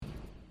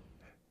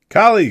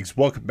Colleagues,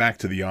 welcome back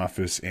to the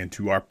office and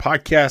to our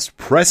podcast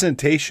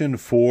presentation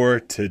for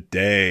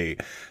today.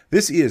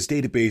 This is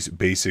Database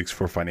Basics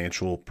for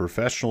Financial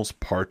Professionals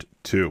Part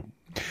 2.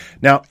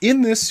 Now,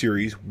 in this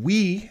series,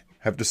 we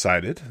have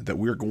decided that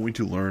we're going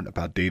to learn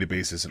about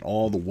databases and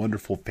all the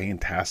wonderful,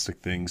 fantastic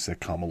things that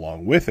come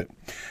along with it.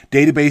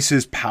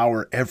 Databases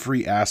power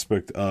every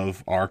aspect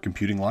of our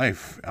computing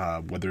life,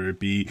 whether it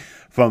be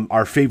from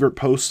our favorite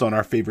posts on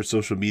our favorite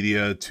social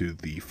media to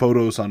the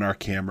photos on our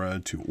camera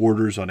to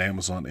orders on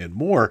Amazon and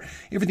more.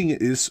 Everything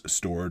is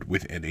stored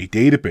within a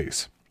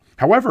database.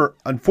 However,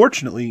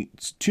 unfortunately,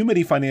 too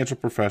many financial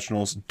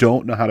professionals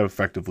don't know how to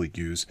effectively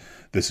use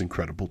this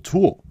incredible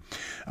tool.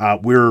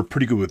 We're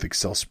pretty good with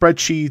Excel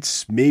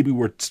spreadsheets. Maybe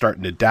we're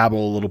starting to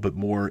dabble a little bit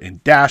more in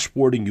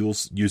dashboarding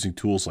using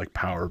tools like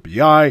Power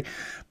BI.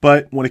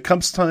 But when it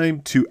comes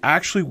time to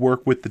actually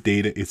work with the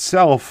data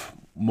itself,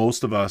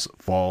 most of us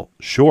fall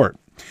short.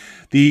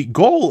 The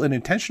goal and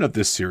intention of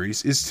this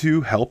series is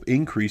to help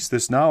increase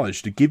this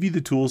knowledge, to give you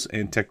the tools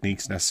and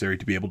techniques necessary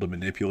to be able to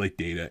manipulate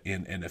data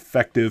in an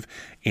effective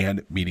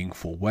and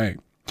meaningful way.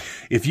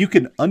 If you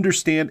can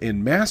understand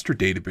and master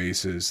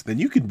databases, then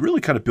you can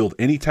really kind of build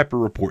any type of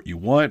report you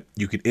want.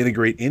 You can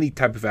integrate any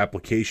type of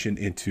application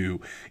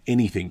into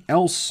anything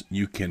else.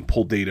 You can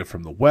pull data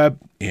from the web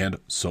and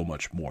so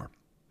much more.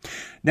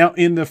 Now,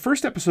 in the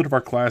first episode of our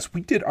class,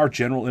 we did our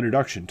general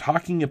introduction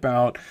talking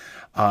about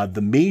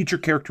the major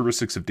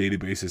characteristics of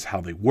databases,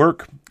 how they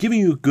work, giving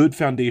you a good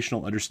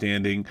foundational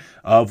understanding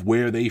of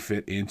where they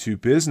fit into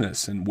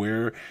business and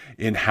where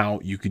and how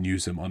you can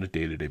use them on a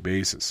day-to-day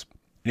basis.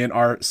 In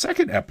our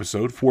second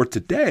episode for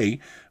today,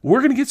 we're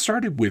going to get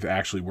started with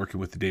actually working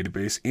with the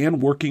database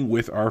and working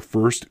with our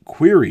first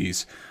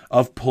queries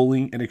of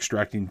pulling and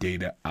extracting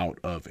data out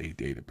of a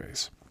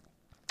database.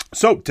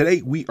 So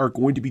today we are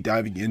going to be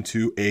diving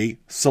into a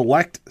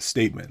select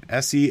statement,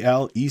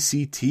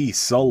 S-E-L-E-C-T,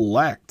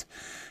 select.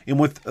 And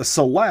with a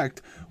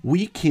select,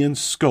 we can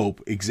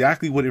scope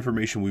exactly what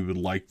information we would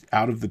like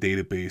out of the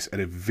database at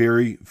a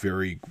very,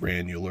 very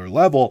granular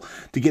level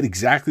to get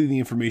exactly the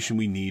information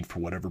we need for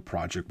whatever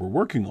project we're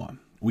working on.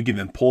 We can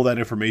then pull that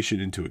information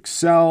into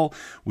Excel.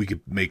 We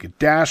could make a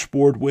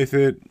dashboard with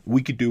it.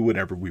 We could do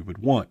whatever we would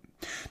want.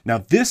 Now,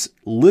 this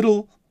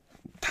little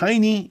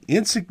tiny,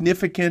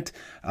 insignificant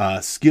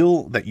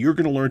skill that you're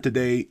going to learn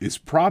today is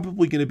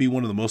probably going to be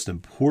one of the most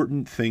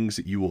important things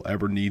that you will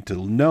ever need to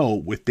know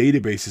with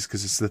databases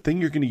because it's the thing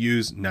you're going to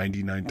use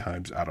 99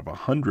 times out of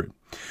 100.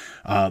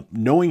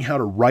 Knowing how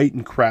to write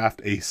and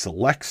craft a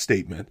select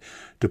statement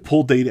to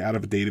pull data out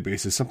of a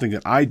database is something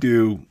that I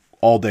do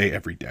all day,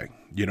 every day,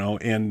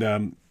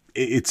 and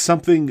it's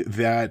something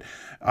that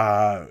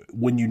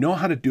when you know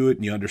how to do it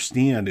and you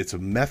understand it's a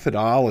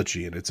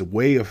methodology and it's a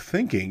way of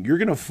thinking, you're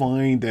going to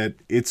find that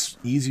it's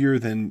easier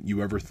than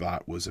you ever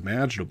thought was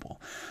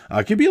imaginable.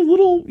 It can be a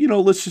little,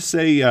 let's just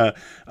say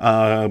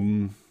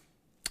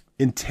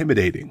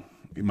intimidating.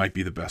 It might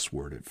be the best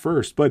word at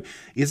first, but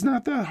it's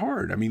not that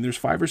hard. I mean, there's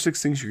 5 or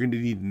 6 things you're going to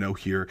need to know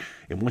here.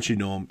 And once you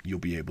know them, you'll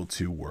be able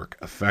to work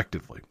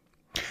effectively.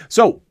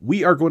 So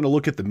we are going to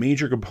look at the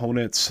major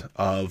components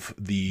of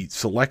the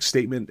select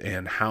statement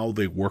and how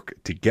they work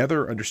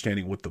together,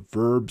 understanding what the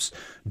verbs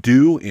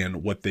do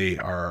and what they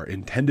are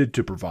intended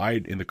to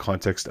provide in the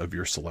context of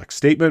your select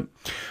statement.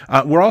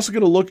 We're also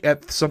going to look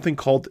at something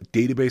called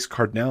database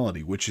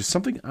cardinality, which is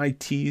something I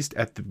teased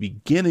at the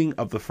beginning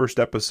of the first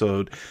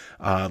episode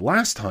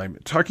last time,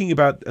 talking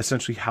about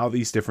essentially how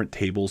these different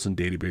tables and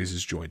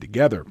databases join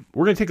together.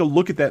 We're going to take a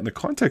look at that in the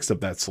context of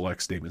that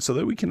select statement so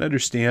that we can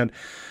understand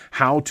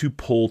how to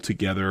pull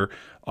together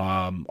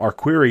our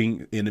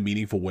querying in a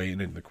meaningful way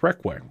and in the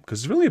correct way.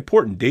 Because it's really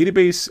important.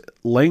 Database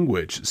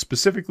language,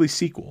 specifically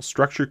SQL,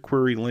 structured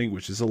query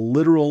language, is a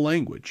literal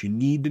language. You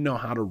need to know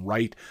how to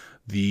write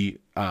the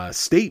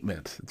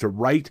statement, to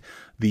write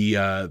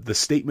the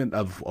statement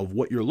of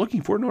what you're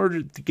looking for in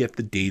order to get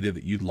the data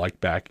that you'd like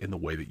back in the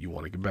way that you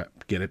want to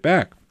get it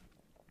back.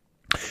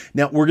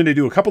 Now, we're going to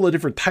do a couple of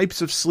different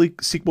types of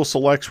SQL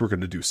selects. We're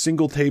going to do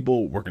single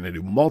table. We're going to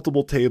do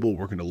multiple table.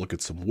 We're going to look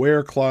at some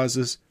where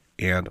clauses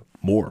and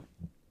more.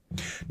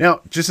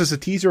 Now, just as a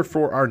teaser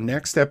for our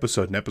next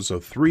episode, in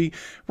episode 3,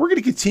 we're going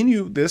to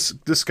continue this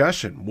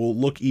discussion. We'll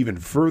look even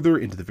further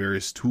into the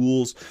various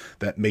tools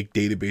that make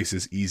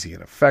databases easy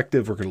and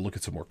effective. We're going to look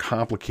at some more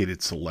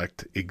complicated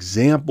select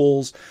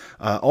examples.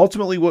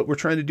 Ultimately, what we're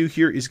trying to do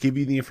here is give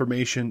you the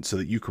information so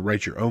that you can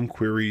write your own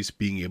queries,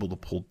 being able to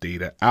pull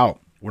data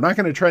out. We're not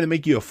going to try to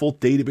make you a full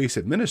database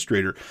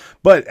administrator,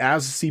 but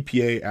as a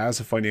CPA,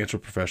 as a financial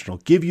professional,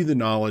 give you the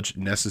knowledge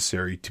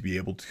necessary to be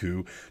able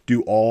to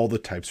do all the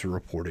types of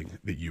reporting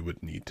that you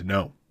would need to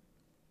know.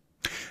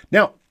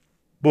 Now,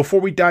 before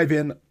we dive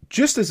in,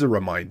 just as a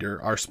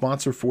reminder, our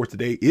sponsor for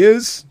today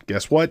is,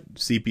 guess what?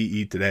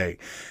 CPE Today.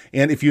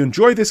 And if you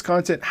enjoy this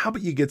content, how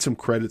about you get some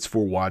credits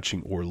for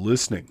watching or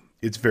listening?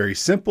 It's very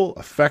simple,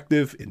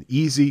 effective, and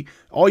easy.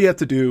 All you have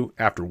to do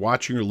after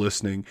watching or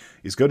listening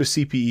is go to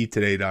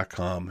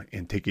cpetoday.com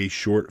and take a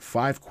short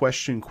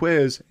 5-question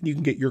quiz, and you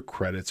can get your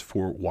credits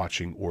for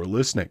watching or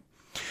listening.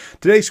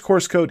 Today's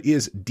course code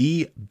is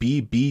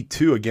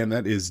DBB2. Again,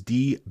 that is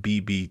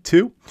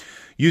DBB2.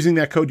 Using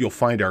that code, you'll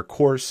find our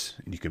course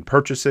and you can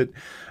purchase it.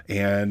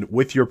 And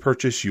with your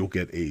purchase, you'll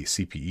get a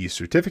CPE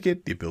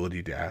certificate, the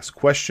ability to ask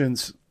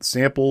questions,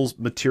 samples,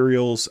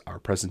 materials, our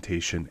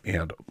presentation,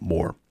 and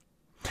more.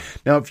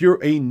 Now, if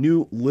you're a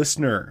new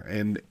listener,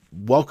 and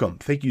welcome,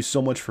 thank you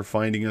so much for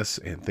finding us,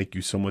 and thank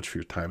you so much for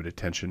your time and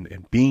attention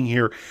and being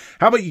here.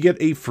 How about you get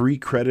a free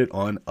credit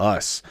on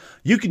us?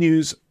 You can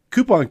use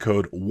coupon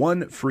code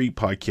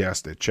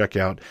ONEFREEPODCAST at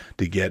checkout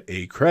to get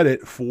a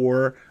credit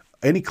for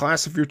any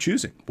class of your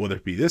choosing, whether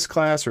it be this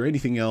class or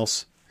anything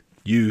else.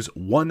 Use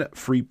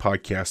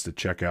ONEFREEPODCAST at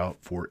checkout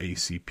for a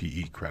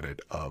CPE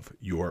credit of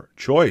your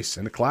choice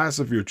and a class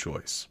of your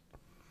choice.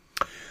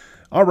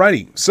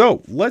 Alrighty,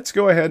 so let's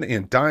go ahead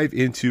and dive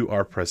into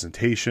our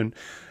presentation.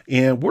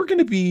 And we're going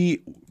to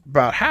be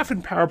about half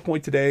in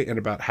PowerPoint today and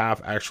about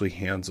half actually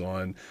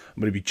hands-on. I'm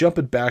going to be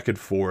jumping back and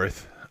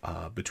forth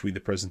between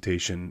the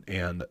presentation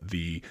and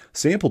the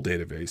sample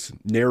database,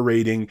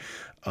 narrating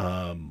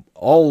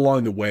all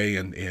along the way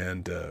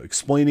and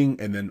explaining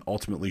and then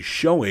ultimately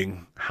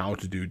showing how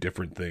to do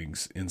different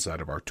things inside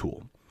of our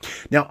tool.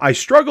 Now, I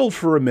struggled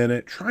for a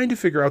minute trying to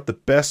figure out the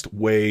best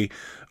way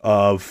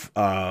of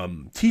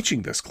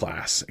teaching this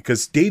class,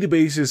 because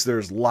databases,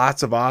 there's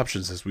lots of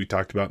options, as we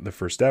talked about in the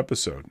first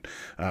episode.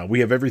 We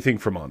have everything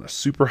from on a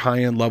super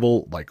high-end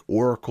level like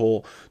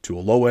Oracle to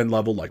a low-end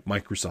level like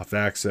Microsoft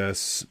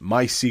Access,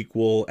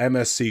 MySQL,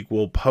 MS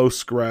SQL,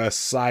 Postgres,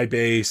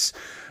 Sybase,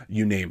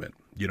 you name it.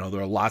 You know,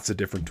 there are lots of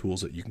different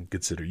tools that you can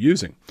consider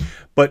using.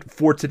 But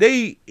for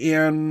today,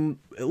 and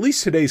at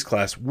least today's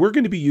class, we're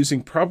going to be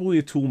using probably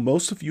a tool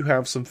most of you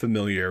have some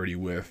familiarity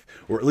with,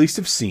 or at least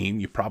have seen.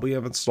 You probably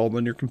have installed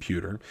on your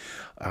computer.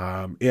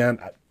 And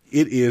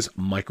it is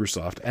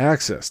Microsoft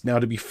Access. Now,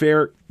 to be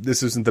fair,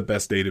 this isn't the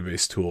best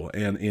database tool.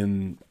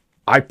 And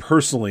I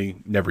personally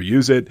never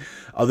use it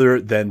other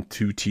than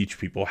to teach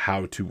people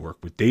how to work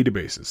with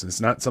databases.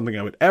 It's not something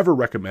I would ever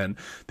recommend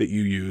that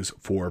you use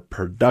for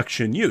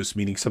production use,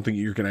 meaning something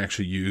that you're going to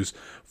actually use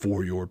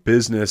for your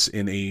business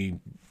in a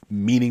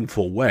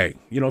meaningful way.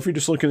 You know, if you're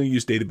just looking to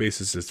use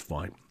databases, it's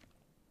fine.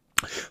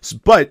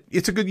 But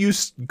it's a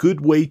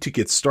good way to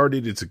get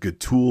started. It's a good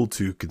tool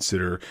to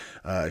consider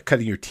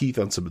cutting your teeth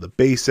on some of the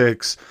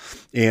basics.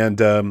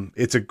 And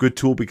it's a good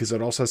tool because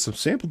it also has some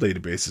sample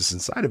databases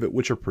inside of it,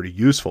 which are pretty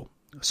useful.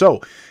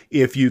 So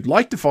if you'd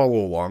like to follow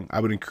along, I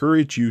would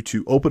encourage you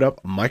to open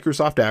up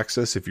Microsoft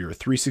Access. If you're a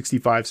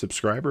 365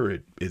 subscriber,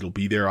 it'll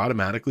be there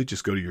automatically.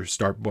 Just go to your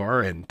start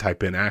bar and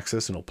type in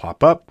Access and it'll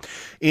pop up.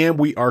 And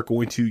we are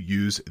going to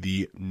use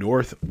the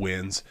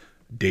Northwinds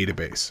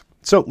database.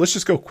 So let's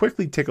just go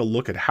quickly take a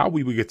look at how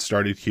we would get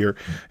started here,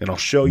 and I'll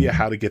show you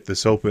how to get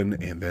this open,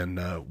 and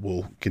then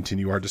we'll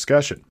continue our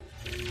discussion.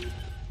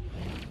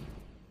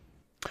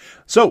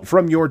 So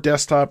from your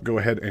desktop, go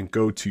ahead and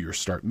go to your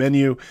start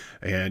menu,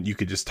 and you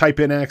can just type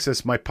in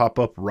Access. Might pop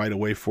up right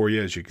away for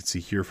you. As you can see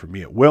here, for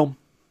me it will.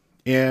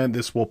 And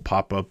this will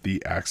pop up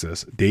the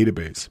Access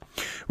database.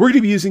 We're going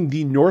to be using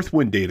the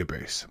Northwind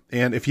database.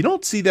 And if you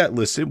don't see that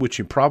listed, which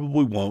you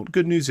probably won't,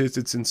 good news is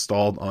it's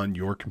installed on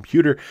your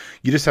computer.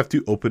 You just have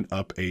to open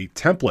up a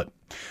template.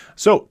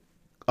 So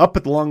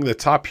up along the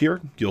top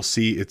here, you'll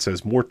see it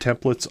says More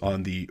Templates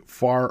on the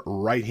far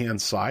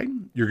right-hand side.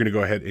 You're going to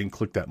go ahead and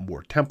click that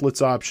More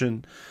Templates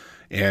option.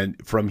 And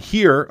from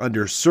here,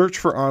 under Search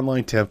for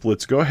Online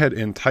Templates, go ahead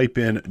and type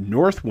in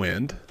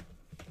Northwind.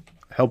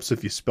 Helps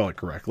if you spell it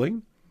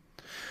correctly.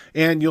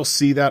 And you'll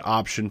see that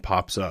option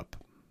pops up.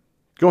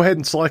 Go ahead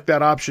and select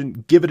that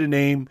option, give it a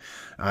name.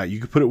 You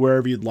can put it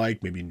wherever you'd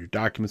like, maybe in your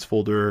documents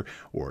folder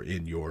or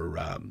in your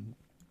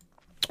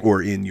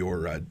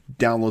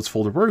downloads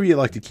folder, wherever you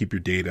like to keep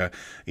your data.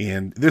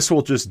 And this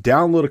will just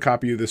download a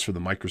copy of this for the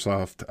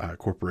Microsoft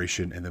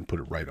Corporation and then put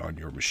it right on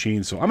your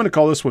machine. So I'm going to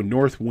call this one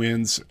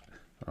Northwinds.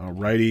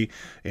 Alrighty,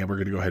 and we're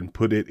going to go ahead and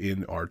put it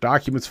in our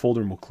documents folder,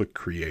 and we'll click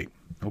Create.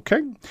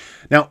 Okay.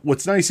 Now,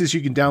 what's nice is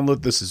you can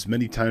download this as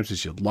many times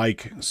as you'd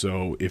like.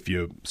 So if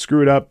you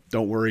screw it up,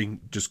 don't worry.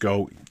 Just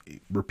go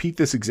repeat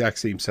this exact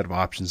same set of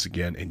options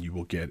again, and you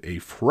will get a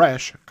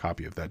fresh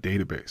copy of that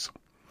database.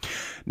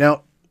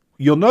 Now,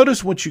 you'll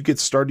notice once you get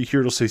started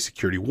here, it'll say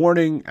security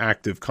warning,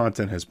 active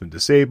content has been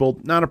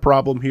disabled. Not a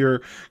problem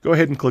here. Go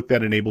ahead and click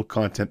that enable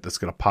content. That's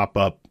going to pop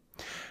up.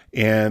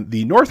 And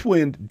the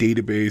Northwind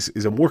database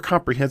is a more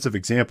comprehensive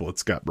example.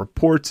 It's got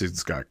reports,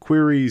 it's got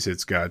queries,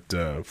 it's got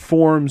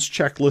forms,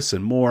 checklists,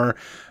 and more,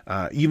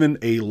 even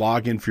a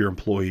login for your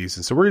employees.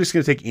 And so we're just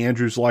going to take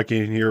Andrew's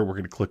login here. We're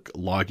going to click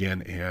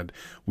login, and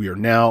we are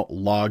now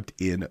logged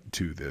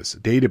into this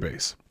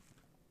database.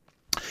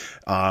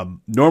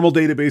 Normal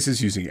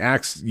databases using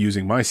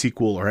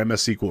MySQL or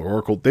MS SQL or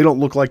Oracle, they don't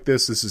look like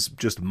this. This is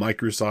just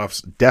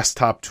Microsoft's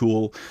desktop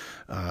tool.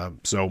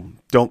 So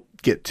don't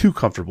get too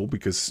comfortable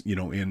because, you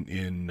know,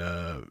 in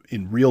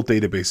real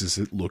databases,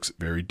 it looks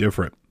very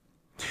different.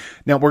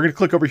 Now we're going to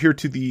click over here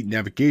to the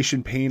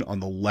navigation pane on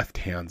the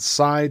left-hand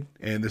side,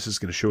 and this is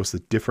going to show us the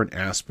different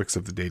aspects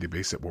of the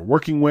database that we're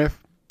working with.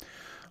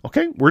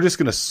 Okay, we're just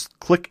going to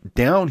click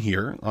down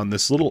here on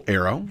this little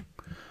arrow.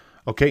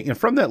 Okay, and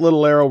from that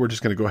little arrow, we're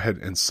just going to go ahead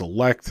and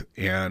select,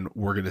 and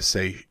we're going to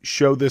say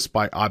show this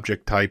by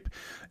object type.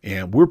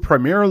 And we're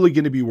primarily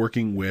going to be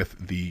working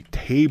with the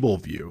table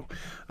view.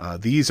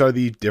 These are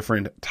the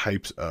different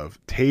types of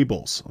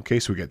tables. Okay,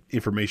 so we got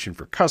information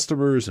for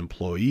customers,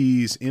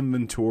 employees,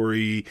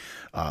 inventory,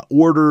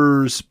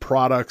 orders,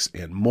 products,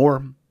 and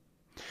more.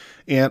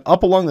 And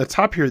up along the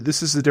top here,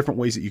 this is the different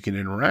ways that you can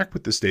interact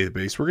with this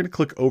database. We're going to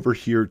click over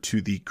here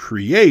to the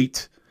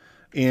create.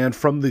 And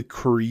from the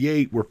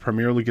create, we're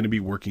primarily going to be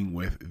working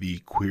with the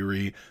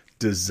query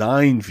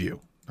design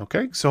view.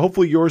 Okay, so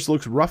hopefully yours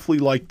looks roughly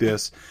like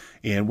this,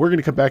 and we're going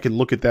to come back and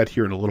look at that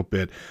here in a little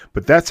bit,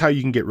 but that's how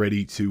you can get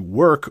ready to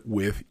work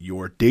with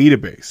your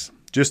database.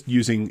 Just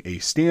using a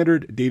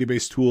standard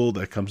database tool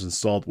that comes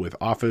installed with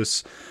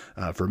Office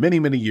for many,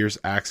 many years,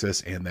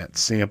 Access, and that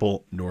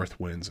sample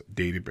Northwinds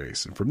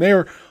database. And from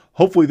there,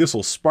 hopefully this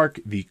will spark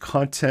the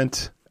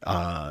content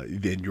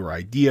then your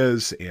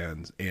ideas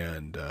and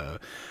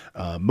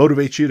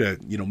motivate you to,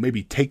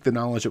 maybe take the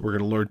knowledge that we're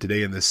going to learn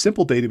today in this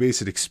simple database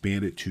and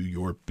expand it to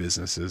your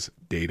business's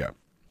data.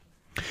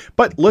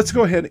 But let's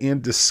go ahead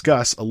and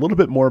discuss a little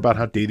bit more about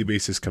how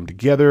databases come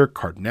together,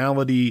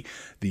 cardinality,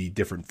 the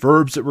different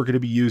verbs that we're going to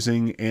be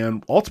using,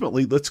 and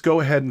ultimately, let's go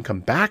ahead and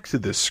come back to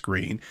this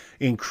screen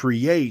and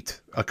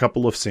create a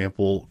couple of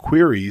sample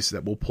queries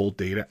that will pull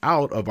data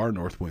out of our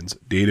Northwinds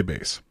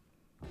database.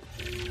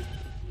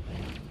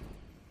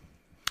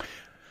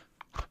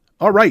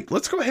 All right,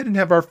 let's go ahead and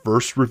have our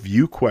first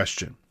review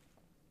question.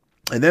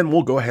 And then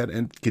we'll go ahead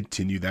and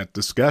continue that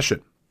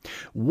discussion.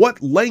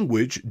 What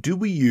language do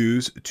we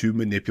use to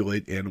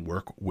manipulate and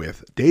work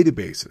with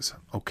databases?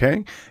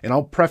 Okay, and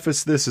I'll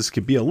preface this as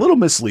can be a little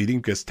misleading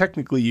because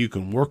technically you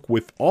can work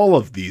with all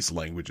of these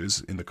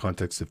languages in the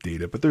context of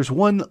data, but there's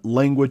one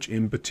language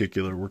in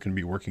particular we're going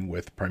to be working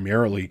with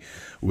primarily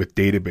with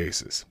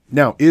databases.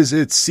 Now, is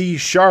it C#?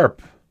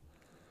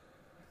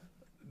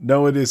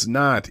 No, it is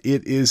not.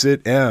 Is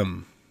it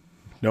M?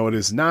 No, it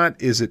is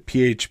not. Is it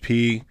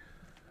PHP?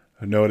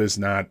 No, it is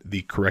not.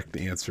 The correct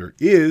answer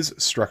is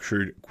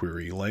structured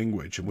query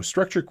language. And with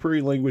structured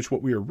query language,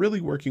 what we are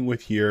really working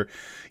with here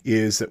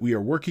is that we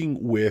are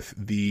working with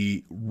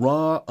the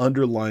raw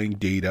underlying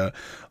data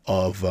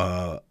of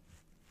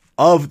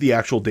the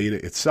actual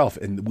data itself.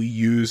 And we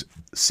use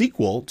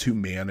SQL to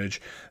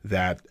manage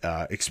that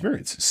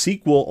experience.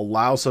 SQL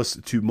allows us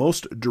to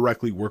most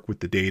directly work with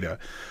the data.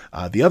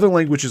 The other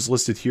languages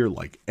listed here,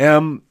 like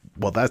M,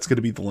 well, that's going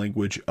to be the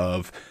language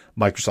of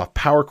Microsoft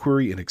Power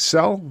Query and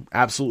Excel.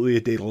 Absolutely a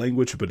data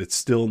language, but it's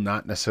still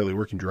not necessarily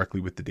working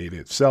directly with the data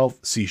itself.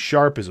 C#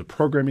 is a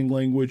programming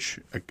language.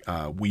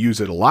 We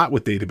use it a lot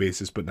with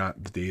databases, but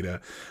not the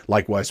data.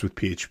 Likewise with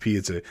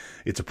PHP,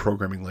 it's a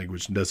programming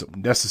language and doesn't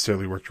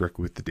necessarily work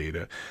directly with the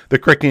data. The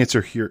correct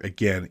answer here,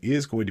 again,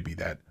 is going to be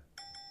that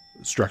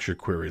structured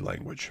query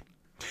language.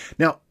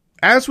 Now,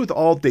 as with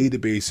all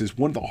databases,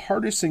 one of the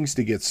hardest things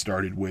to get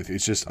started with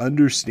is just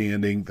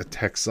understanding the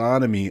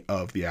taxonomy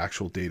of the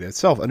actual data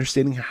itself,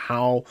 understanding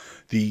how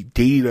the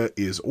data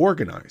is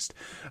organized.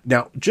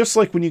 Now, just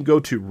like when you go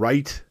to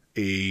write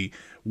a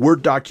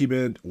Word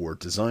document or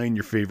design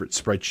your favorite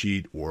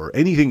spreadsheet or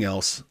anything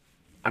else,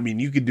 I mean,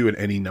 you can do it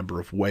any number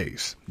of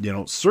ways.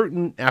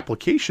 Certain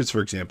applications,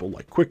 for example,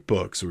 like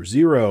QuickBooks or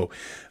Xero,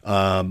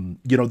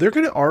 they're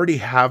going to already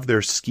have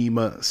their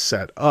schema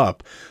set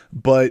up,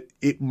 but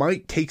it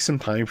might take some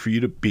time for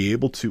you to be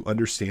able to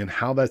understand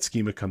how that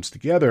schema comes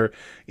together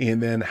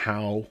and then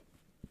how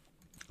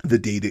the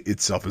data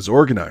itself is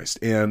organized.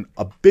 And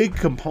a big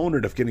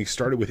component of getting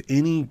started with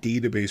any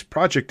database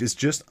project is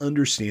just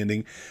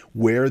understanding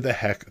where the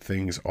heck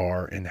things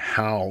are and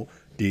how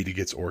data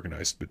gets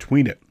organized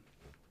between it.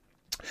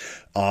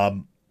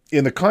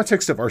 In the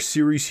context of our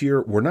series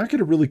here, we're not going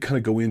to really kind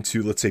of go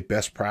into, let's say,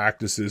 best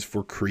practices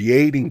for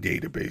creating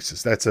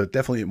databases. That's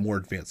definitely a more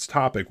advanced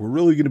topic. We're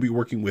really going to be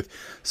working with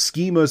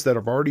schemas that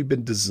have already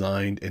been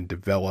designed and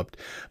developed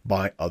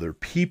by other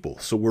people.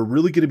 So we're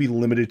really going to be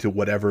limited to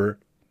whatever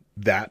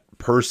that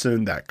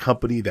person, that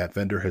company, that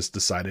vendor has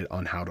decided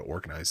on how to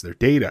organize their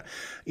data.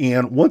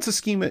 And once a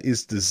schema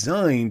is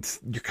designed,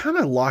 you're kind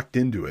of locked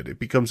into it. It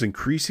becomes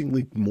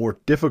increasingly more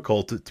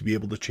difficult to be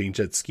able to change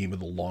that schema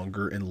the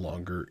longer and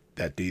longer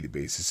that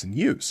database is in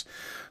use.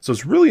 So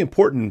it's really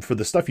important for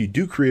the stuff you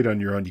do create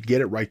on your own, you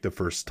get it right the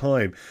first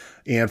time.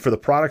 And for the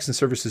products and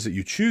services that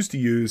you choose to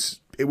use,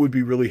 it would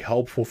be really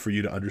helpful for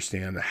you to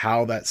understand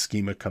how that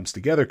schema comes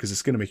together, because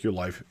it's going to make your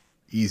life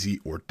easy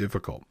or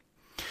difficult.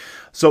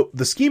 So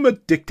the schema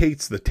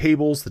dictates the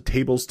tables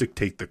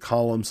dictate the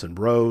columns and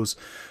rows,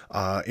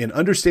 and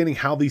understanding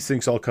how these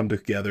things all come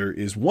together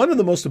is one of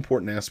the most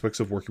important aspects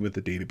of working with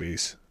the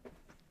database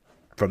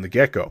from the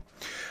get-go.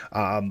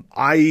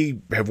 I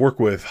have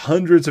worked with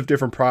hundreds of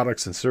different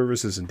products and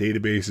services and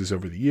databases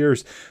over the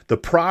years. The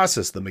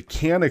process, the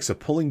mechanics of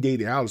pulling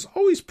data out is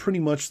always pretty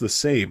much the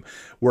same.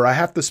 Where I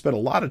have to spend a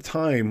lot of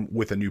time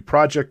with a new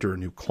project or a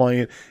new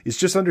client is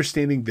just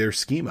understanding their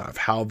schema of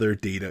how their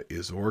data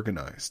is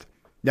organized.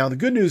 Now, the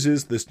good news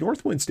is this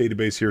Northwinds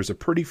database here is a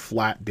pretty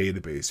flat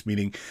database,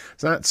 meaning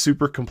it's not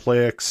super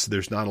complex.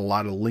 There's not a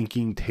lot of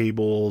linking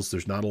tables.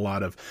 There's not a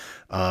lot of,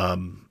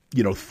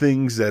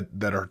 things that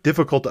are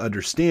difficult to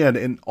understand.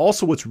 And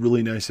also what's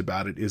really nice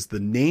about it is the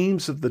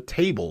names of the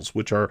tables,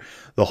 which are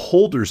the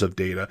holders of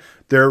data,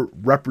 they're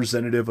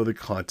representative of the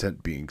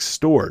content being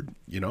stored,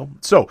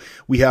 So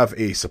we have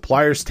a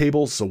suppliers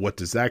table. So what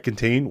does that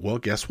contain? Well,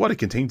 guess what? It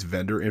contains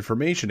vendor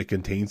information. It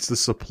contains the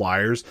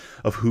suppliers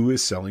of who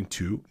is selling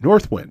to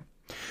Northwind.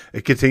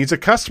 It contains a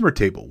customer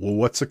table. Well,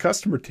 what's the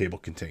customer table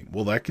contain?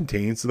 Well, that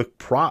contains the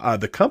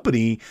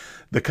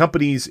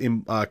company's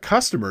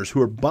customers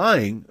who are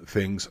buying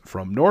things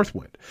from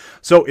Northwind.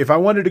 So if I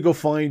wanted to go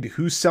find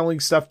who's selling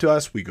stuff to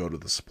us, we go to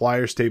the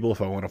suppliers table.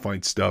 If I want to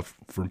find stuff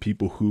from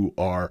people who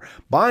are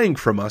buying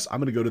from us,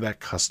 I'm going to go to that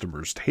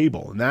customers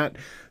table. And that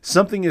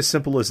something as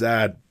simple as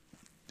that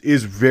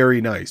is very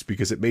nice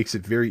because it makes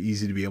it very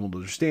easy to be able to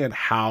understand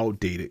how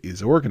data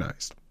is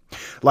organized.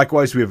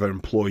 Likewise, we have an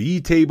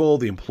employee table.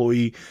 The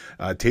employee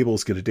table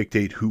is going to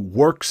dictate who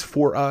works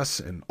for us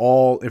and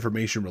all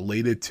information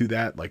related to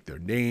that, like their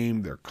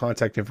name, their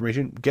contact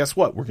information. Guess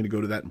what? We're going to go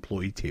to that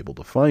employee table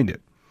to find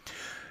it.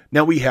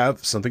 Now we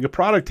have a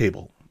product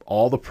table.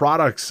 All the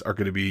products are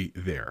going to be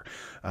there.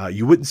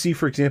 You wouldn't see,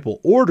 for example,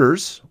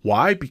 orders.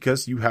 Why?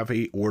 Because you have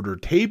a order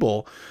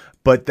table.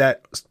 But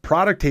that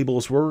product table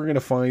is where we're going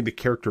to find the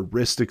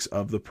characteristics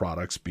of the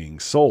products being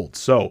sold.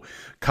 So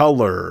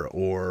color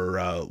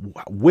or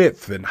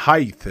width and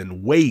height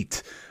and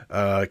weight,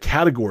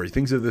 category,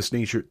 things of this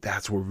nature.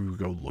 That's where we would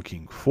go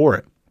looking for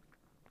it.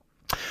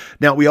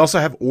 Now, we also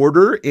have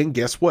order and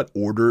guess what?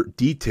 Order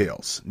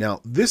details. Now,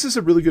 this is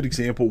a really good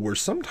example where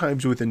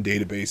sometimes within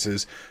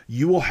databases,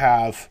 you will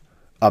have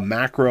a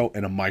macro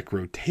and a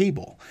micro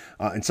table.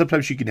 And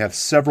sometimes you can have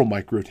several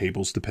micro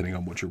tables depending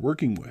on what you're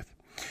working with.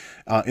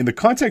 In the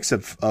context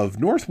of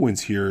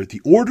Northwinds here,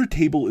 the order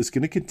table is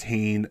going to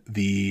contain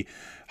the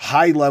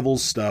high-level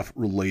stuff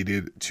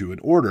related to an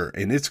order,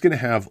 and it's going to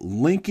have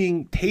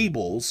linking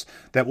tables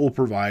that will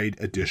provide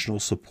additional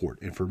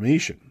support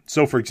information.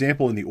 So, for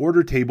example, in the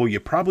order table, you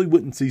probably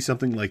wouldn't see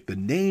something like the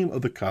name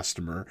of the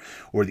customer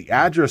or the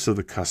address of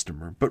the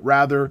customer, but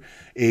rather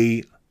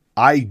a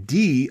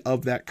ID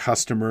of that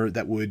customer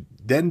that would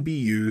then be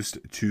used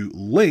to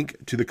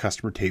link to the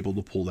customer table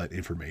to pull that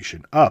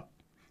information up.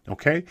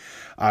 Okay.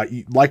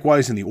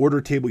 Likewise, in the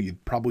order table,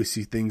 you'd probably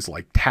see things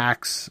like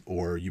tax,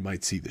 or you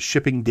might see the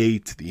shipping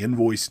date, the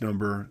invoice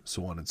number,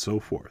 so on and so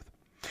forth.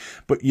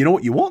 But you know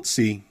what you won't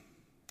see?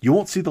 You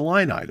won't see the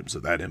line items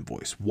of that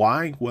invoice.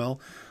 Why? Well,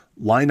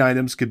 line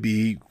items could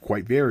be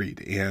quite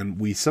varied, and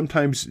we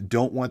sometimes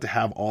don't want to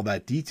have all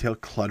that detail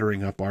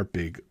cluttering up our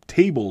big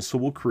tables. So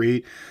we'll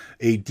create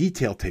a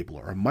detail table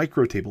or a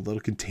micro table that'll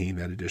contain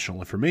that additional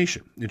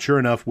information. And sure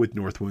enough, with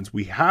Northwinds,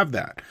 we have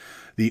that.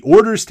 The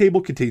orders table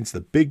contains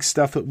the big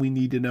stuff that we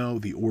need to know.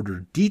 The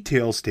order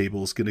details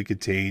table is going to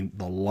contain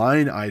the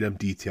line item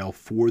detail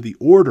for the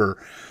order,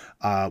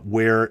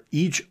 where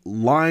each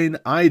line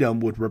item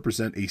would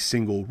represent a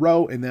single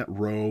row, and that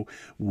row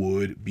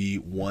would be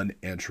one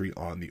entry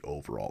on the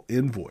overall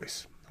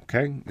invoice.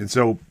 Okay, and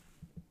so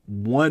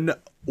one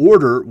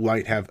order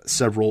might have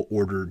several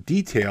order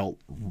detail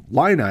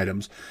line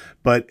items,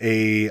 but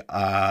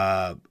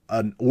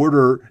an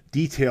order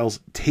details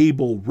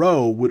table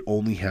row would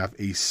only have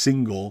a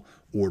single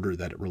order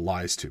that it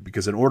relies to,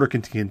 because an order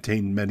can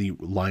contain many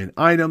line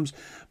items,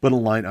 but a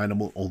line item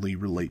will only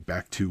relate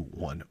back to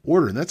one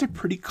order. And that's a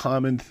pretty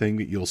common thing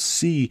that you'll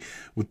see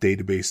with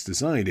database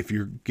design. If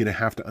you're going to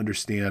have to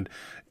understand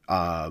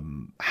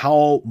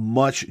how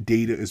much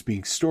data is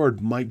being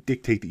stored, might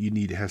dictate that you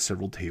need to have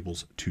several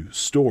tables to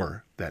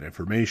store that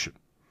information.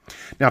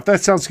 Now, if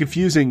that sounds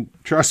confusing,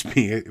 trust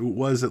me, it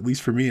was, at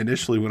least for me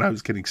initially when I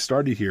was getting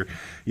started here.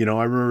 I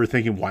remember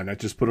thinking, why not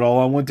just put it all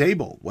on one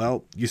table?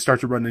 Well, you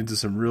start to run into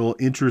some real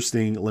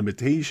interesting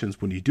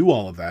limitations when you do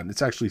all of that. And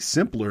it's actually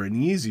simpler and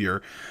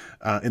easier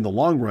in the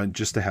long run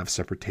just to have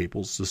separate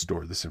tables to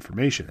store this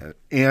information.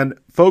 And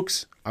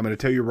folks, I'm going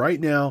to tell you right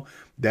now,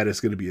 that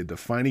is going to be a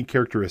defining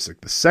characteristic.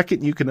 The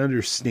second you can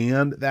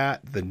understand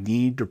that, the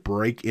need to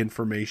break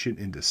information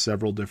into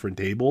several different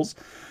tables,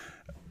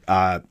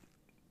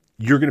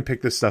 you're going to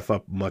pick this stuff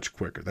up much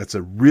quicker. That's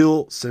a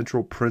real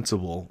central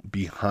principle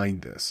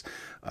behind this,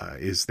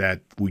 is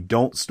that we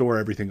don't store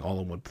everything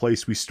all in one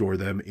place. We store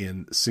them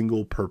in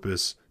single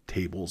purpose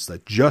tables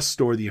that just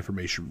store the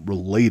information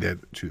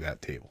related to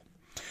that table.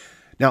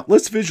 Now,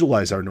 let's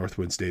visualize our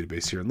Northwinds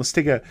database here, and let's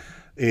take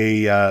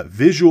a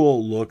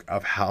visual look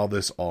of how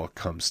this all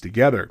comes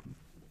together.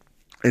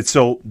 And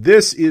so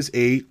this is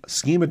a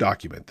schema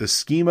document. The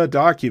schema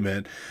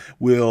document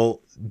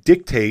will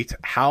dictate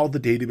how the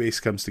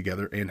database comes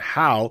together and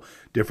how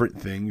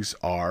different things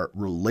are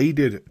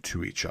related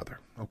to each other.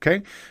 Okay,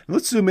 and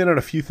let's zoom in on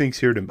a few things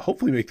here to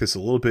hopefully make this a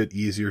little bit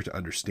easier to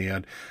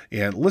understand.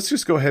 And let's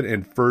just go ahead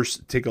and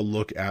first take a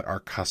look at our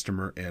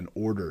customer and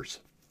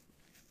orders.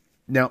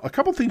 Now, a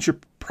couple things you're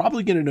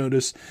probably going to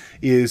notice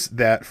is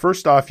that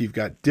first off, you've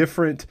got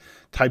different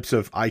types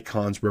of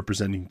icons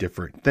representing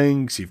different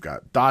things. You've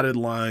got dotted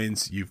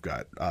lines, you've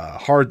got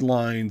hard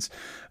lines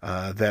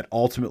that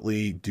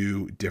ultimately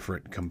do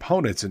different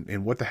components.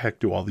 And what the heck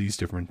do all these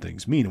different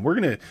things mean? And we're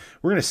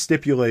gonna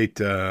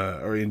stipulate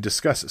and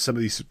discuss some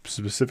of these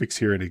specifics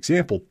here in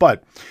example.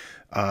 But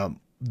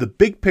the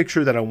big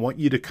picture that I want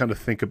you to kind of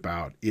think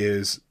about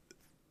is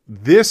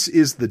this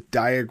is the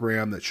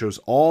diagram that shows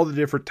all the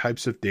different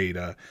types of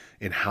data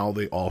and how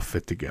they all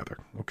fit together,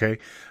 okay?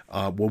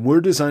 When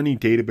we're designing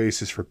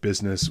databases for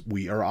business,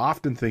 we are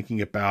often thinking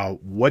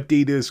about what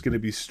data is going to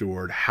be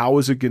stored, how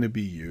is it going to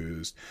be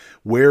used,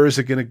 where is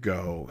it going to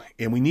go,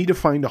 and we need to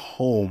find a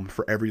home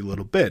for every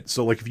little bit.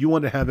 So like if you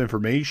want to have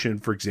information,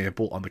 for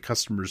example, on the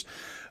customer's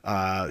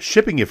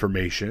shipping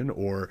information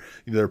or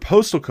their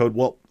postal code,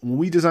 well, when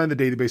we design the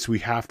database, we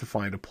have to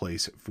find a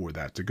place for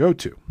that to go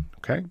to,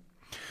 okay?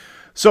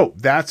 So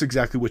that's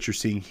exactly what you're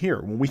seeing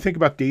here. When we think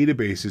about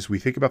databases, we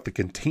think about the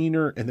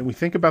container, and then we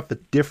think about the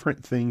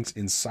different things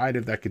inside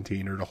of that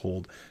container to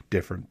hold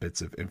different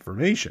bits of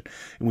information.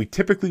 And we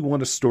typically want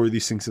to store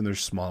these things in their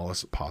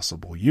smallest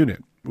possible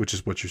unit, which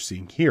is what you're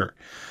seeing here.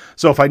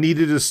 So if I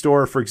needed to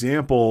store, for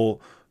example,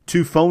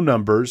 2 phone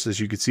numbers, as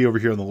you can see over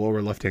here on the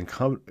lower left-hand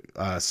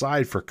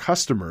side for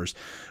customers,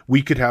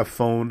 we could have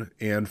phone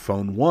and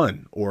phone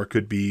 1, or it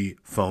could be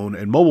phone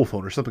and mobile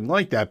phone or something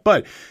like that.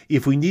 But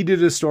if we needed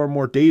to store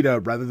more data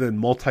rather than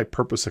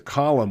multi-purpose a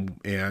column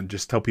and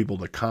just tell people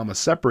to comma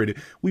separate it,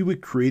 we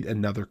would create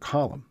another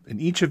column. And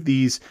each of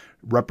these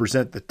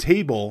represent the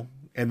table,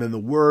 and then the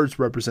words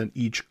represent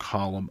each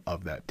column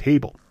of that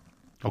table.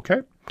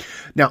 Okay?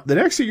 Now, the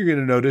next thing you're going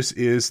to notice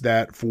is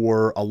that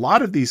for a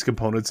lot of these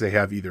components, they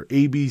have either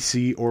A, B,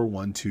 C, or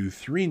 1, 2,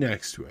 3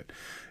 next to it.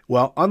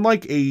 Well,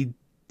 unlike a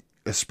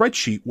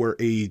spreadsheet where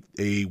a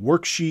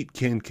worksheet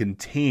can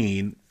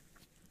contain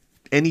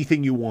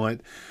anything you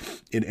want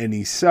in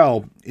any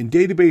cell, in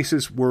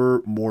databases,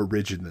 we're more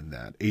rigid than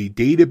that. A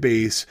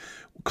database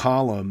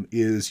column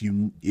is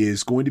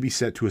going to be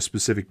set to a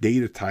specific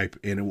data type,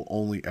 and it will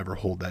only ever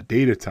hold that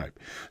data type.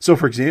 So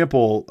for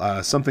example,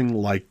 something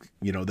like,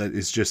 that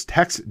is just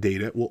text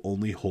data will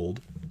only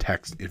hold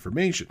text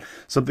information.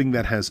 Something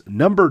that has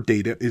number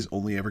data is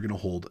only ever going to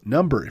hold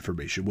number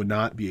information, would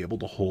not be able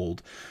to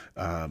hold,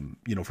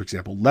 for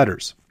example,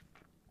 letters.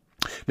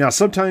 Now,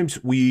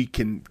 sometimes we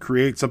can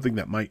create something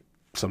that might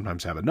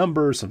sometimes have a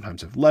number,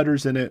 sometimes have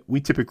letters in it. We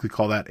typically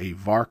call that a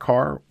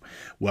varchar.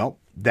 Well,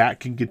 that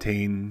can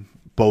contain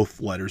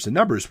both letters and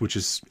numbers, which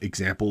is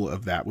example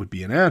of that would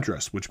be an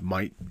address, which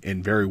might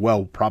and very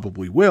well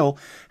probably will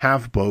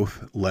have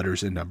both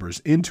letters and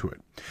numbers into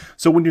it.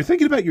 So when you're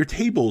thinking about your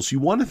tables, you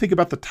want to think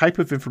about the type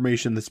of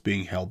information that's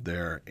being held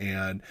there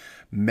and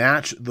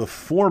match the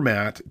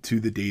format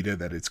to the data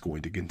that it's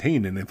going to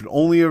contain. And if it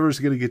only ever is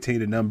going to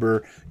contain a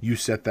number, you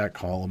set that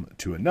column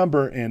to a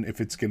number. And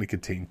if it's going to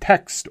contain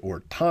text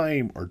or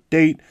time or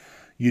date,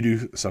 you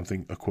do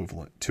something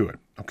equivalent to it.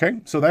 Okay,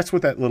 so that's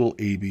what that little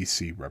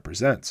ABC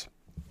represents.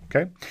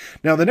 Okay.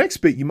 Now, the next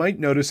bit, you might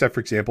notice that, for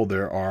example,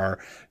 there are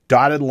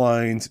dotted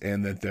lines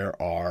and that there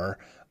are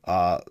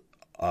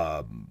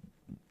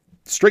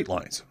straight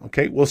lines.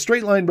 Okay. Well,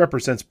 straight line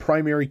represents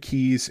primary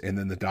keys, and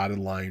then the dotted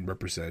line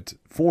represents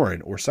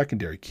foreign or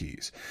secondary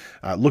keys.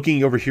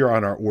 Looking over here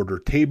on our order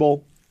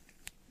table,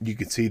 you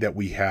can see that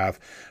we have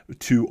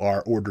to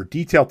our order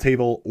detail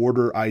table,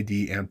 order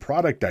ID and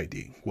product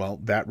ID. Well,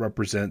 that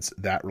represents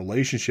that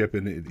relationship,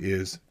 and it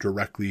is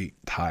directly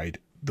tied.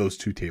 Those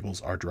two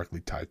tables are directly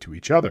tied to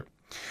each other.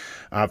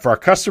 For our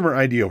customer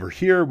ID over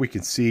here, we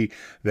can see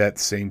that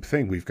same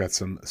thing. We've got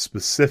some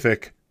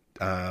specific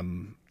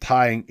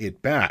tying it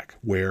back,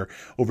 where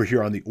over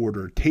here on the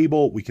order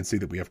table, we can see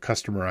that we have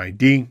customer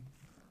ID,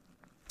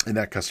 and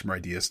that customer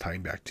ID is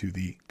tying back to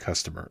the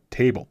customer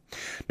table.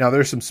 Now,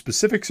 there's some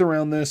specifics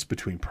around this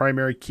between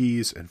primary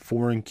keys and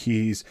foreign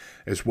keys,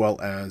 as well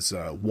as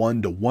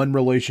one-to-one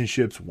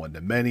relationships,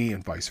 one-to-many,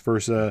 and vice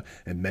versa,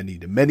 and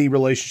many-to-many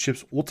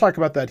relationships. We'll talk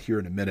about that here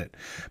in a minute.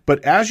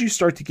 But as you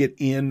start to get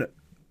in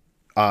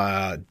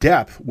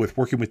depth with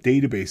working with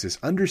databases,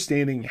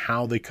 understanding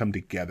how they come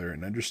together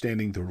and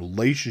understanding the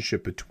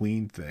relationship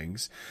between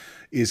things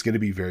is going to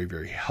be very,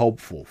 very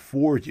helpful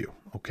for you.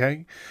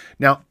 Okay?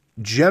 Now,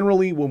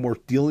 generally, when we're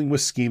dealing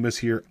with schemas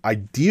here,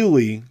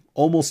 ideally,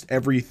 almost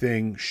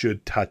everything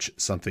should touch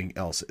something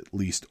else at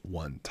least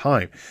one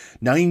time.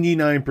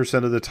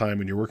 99% of the time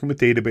when you're working with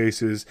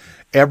databases,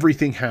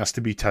 everything has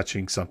to be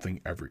touching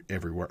something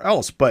everywhere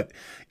else. But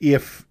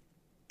if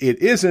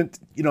it isn't,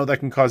 that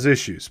can cause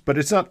issues. But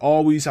it's not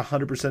always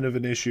 100% of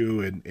an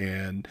issue.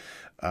 And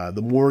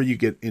the more you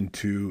get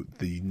into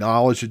the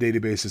knowledge of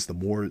databases, the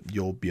more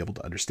you'll be able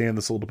to understand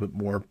this a little bit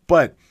more.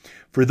 But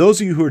for those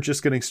of you who are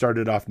just getting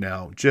started off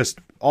now, just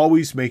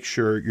always make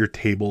sure your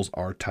tables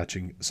are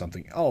touching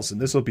something else. And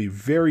this will be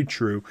very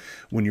true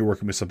when you're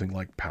working with something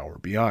like Power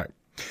BI.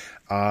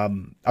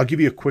 I'll give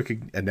you a quick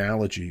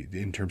analogy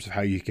in terms of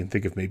how you can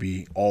think of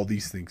maybe all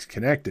these things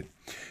connected.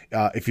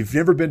 If you've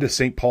never been to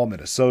St. Paul,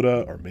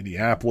 Minnesota or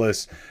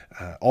Minneapolis,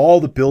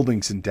 all the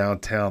buildings in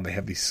downtown, they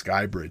have these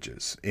sky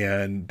bridges.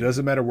 And it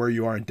doesn't matter where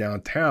you are in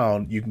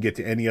downtown, you can get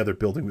to any other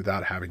building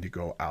without having to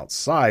go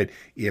outside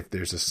if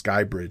there's a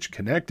sky bridge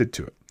connected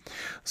to it.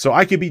 So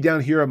I could be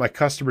down here on my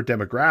customer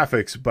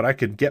demographics, but I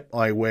could get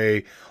my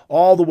way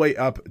all the way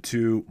up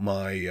to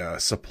my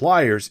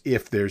suppliers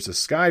if there's a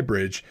sky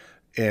bridge,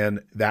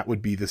 and that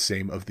would be the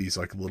same of these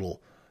like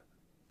little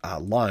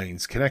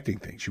lines connecting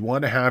things. You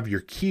want to have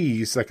your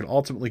keys that can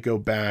ultimately go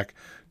back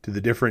to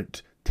the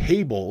different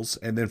tables,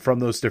 and then from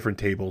those different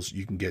tables,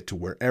 you can get to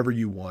wherever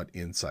you want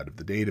inside of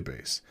the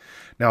database.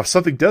 Now, if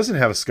something doesn't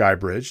have a sky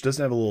bridge,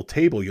 doesn't have a little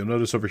table, you'll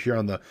notice over here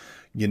on the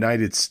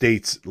United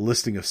States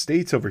listing of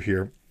states over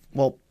here,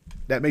 well,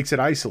 that makes it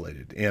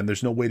isolated, and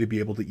there's no way to be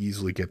able to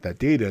easily get that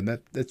data, and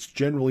that's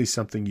generally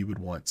something you would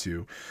want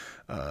to,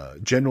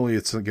 generally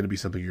it's going to be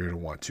something you're going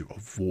to want to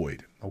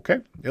avoid, okay?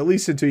 At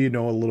least until you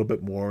know a little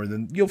bit more, and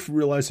then you'll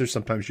realize there's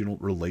sometimes you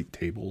don't relate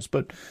tables,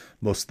 but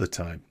most of the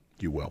time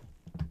you will.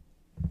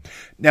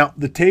 Now,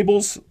 the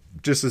tables,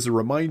 just as a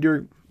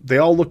reminder, they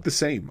all look the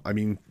same. I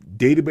mean,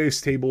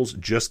 database tables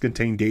just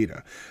contain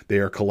data. They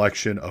are a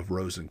collection of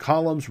rows and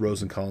columns.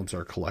 Rows and columns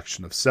are a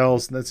collection of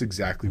cells, and that's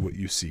exactly what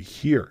you see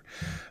here.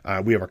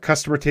 We have our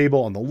customer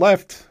table on the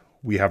left.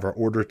 We have our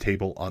order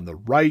table on the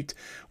right.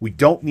 We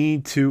don't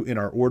need to, in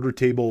our order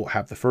table,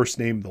 have the first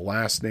name, the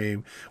last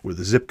name, or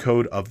the zip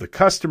code of the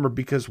customer,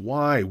 because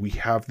why? We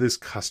have this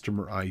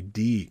customer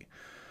ID.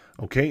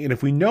 Okay, and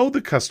if we know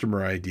the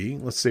customer ID,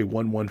 let's say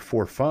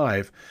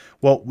 1145,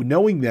 well,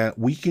 knowing that,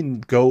 we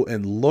can go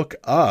and look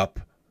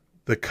up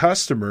the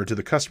customer to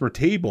the customer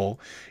table,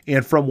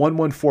 and from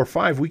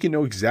 1145, we can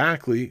know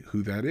exactly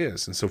who that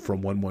is. And so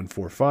from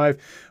 1145,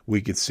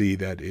 we can see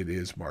that it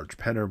is Marge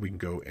Penner. We can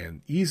go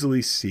and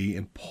easily see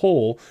and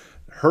pull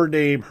her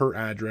name, her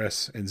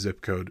address, and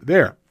zip code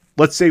there.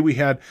 Let's say we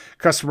had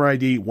customer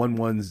ID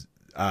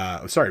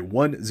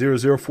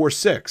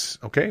 10046.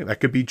 Okay, that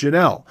could be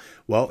Janelle.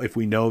 Well, if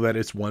we know that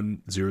it's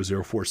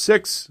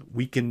 10046,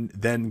 we can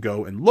then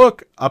go and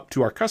look up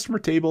to our customer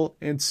table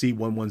and see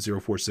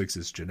 11046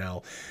 is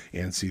Janelle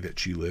and see that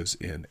she lives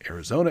in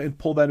Arizona and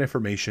pull that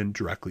information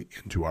directly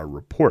into our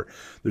report.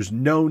 There's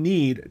no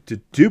need to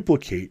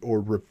duplicate or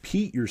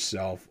repeat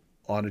yourself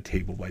on a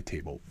table by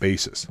table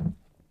basis.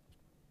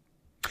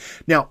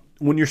 Now,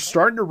 when you're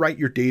starting to write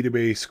your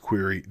database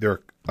query, there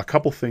are a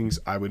couple things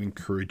I would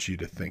encourage you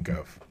to think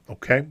of,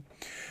 okay?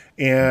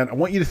 And I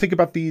want you to think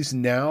about these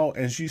now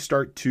as you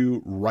start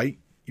to write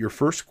your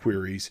first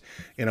queries,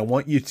 and I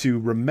want you to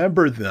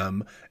remember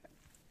them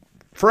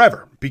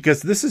forever,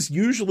 because this is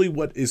usually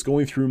what is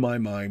going through my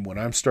mind when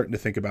I'm starting to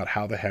think about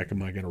how the heck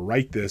am I going to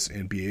write this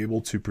and be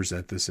able to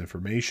present this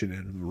information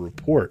in the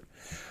report,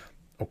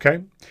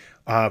 okay?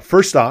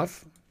 First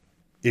off,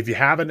 if you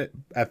haven't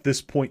at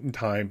this point in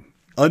time,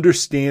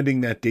 understanding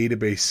that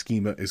database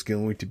schema is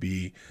going to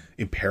be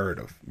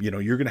imperative. You know,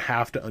 you're going to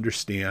have to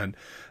understand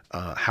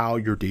how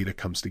your data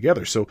comes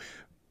together. So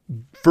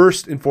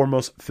first and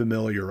foremost,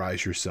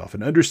 familiarize yourself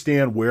and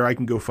understand where I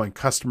can go find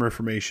customer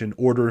information,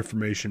 order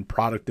information,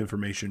 product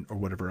information, or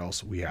whatever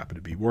else we happen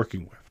to be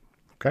working with.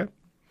 Okay.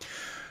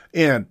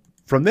 And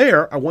from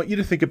there, I want you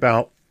to think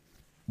about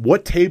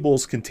what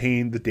tables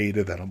contain the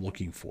data that I'm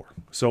looking for.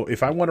 So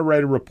if I want to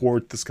write a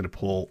report that's going to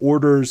pull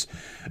orders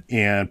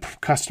and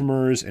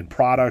customers and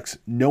products,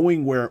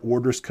 knowing where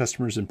orders,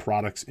 customers, and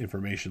products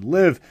information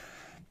live,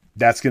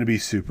 that's going to be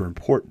super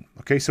important.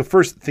 Okay, so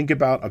first think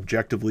about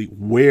objectively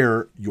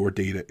where your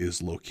data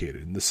is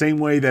located. In the same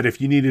way that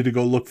if you needed to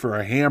go look for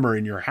a hammer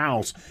in your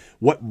house,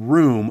 what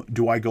room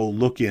do I go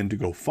look in to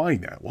go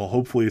find that? Well,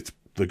 hopefully it's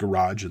the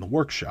garage and the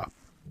workshop.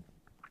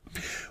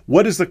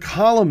 What is the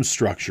column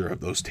structure of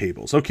those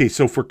tables? Okay,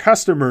 so for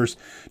customers,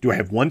 do I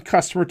have one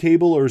customer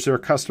table or is there a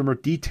customer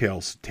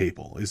details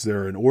table? Is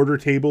there an order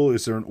table?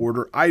 Is there an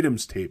order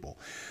items table?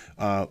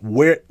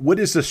 What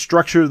is the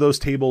structure of those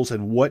tables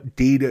and what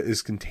data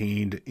is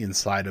contained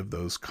inside of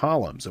those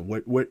columns? And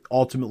what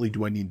ultimately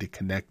do I need to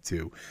connect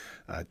to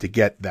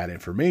get that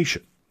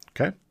information?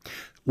 Okay.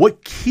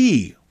 What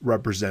key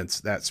represents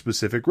that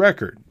specific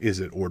record? Is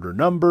it order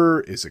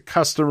number? Is it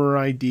customer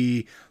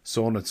ID?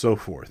 So on and so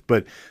forth.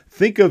 But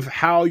think of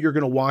how you're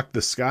going to walk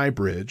the sky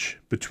bridge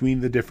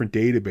between the different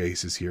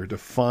databases here to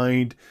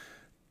find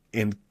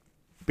and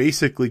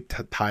basically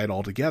tie it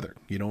all together,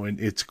 you know, and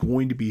it's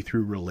going to be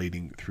through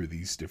relating through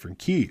these different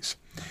keys.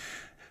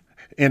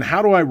 And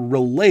how do I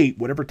relate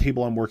whatever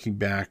table I'm working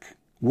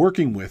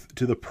with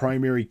to the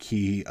primary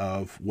key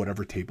of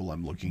whatever table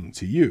I'm looking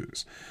to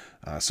use?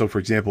 So for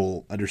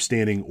example,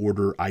 understanding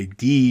order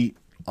ID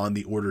on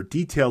the order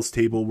details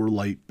table will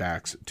relate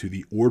back to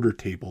the order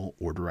table,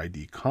 order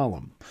ID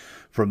column.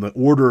 From the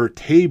order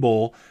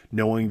table,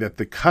 knowing that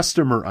the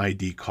customer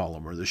ID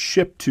column or the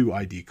ship to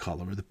ID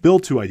column or the bill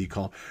to ID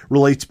column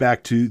relates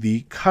back to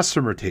the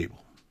customer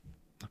table.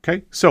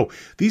 Okay, so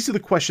these are the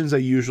questions I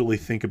usually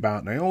think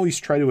about, and I always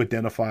try to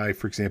identify,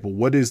 for example,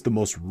 what is the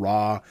most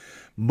raw,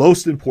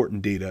 most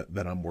important data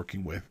that I'm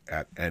working with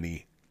at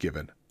any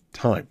given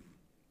time.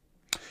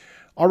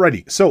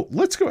 Alrighty, so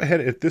let's go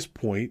ahead at this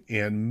point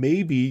and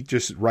maybe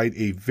just write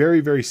a very,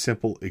 very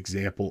simple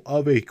example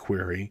of a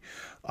query,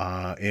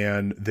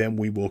 and then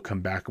we will come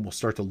back and we'll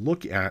start to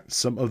look at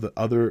some of the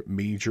other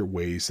major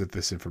ways that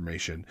this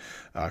information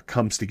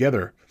comes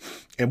together.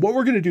 And what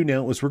we're going to do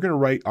now is we're going to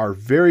write our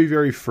very,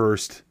 very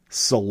first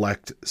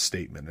select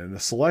statement. And a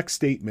select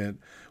statement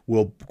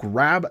will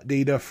grab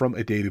data from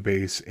a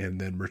database and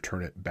then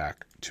return it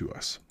back to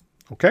us.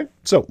 Okay,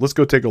 so let's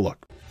go take a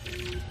look.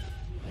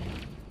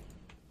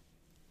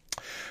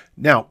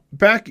 Now,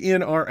 back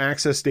in our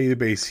Access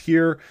database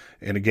here,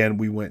 and again,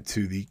 we went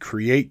to the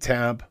Create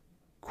tab,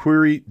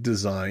 Query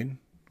Design,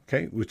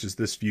 okay, which is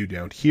this view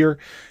down here.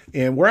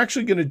 And we're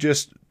actually going to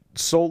just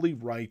solely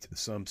write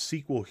some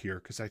SQL here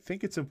because I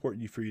think it's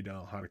important for you to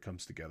know how it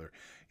comes together.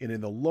 And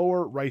in the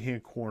lower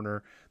right-hand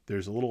corner,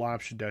 there's a little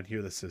option down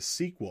here that says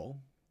SQL,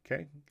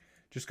 okay?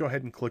 Just go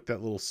ahead and click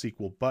that little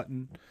SQL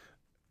button.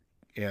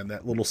 And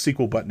that little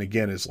SQL button,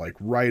 again, is like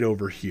right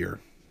over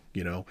here.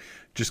 You know,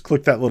 just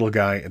click that little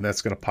guy and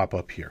that's going to pop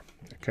up here.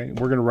 Okay,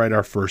 we're going to write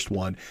our first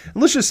one.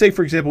 And let's just say,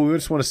 for example, we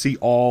just want to see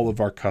all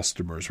of our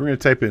customers. We're going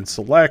to type in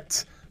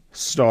select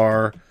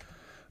star,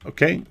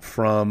 okay,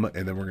 from,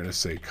 and then we're going to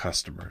say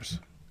customers.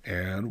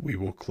 And we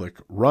will click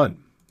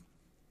run.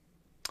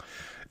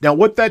 Now,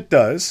 what that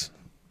does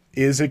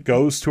is it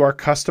goes to our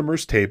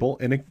customers table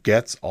and it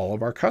gets all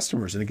of our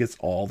customers and it gets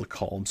all the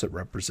columns that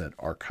represent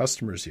our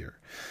customers here.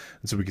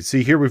 And so we can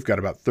see here we've got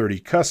about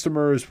 30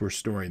 customers. We're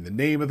storing the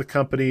name of the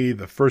company,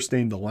 the first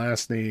name, the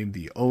last name,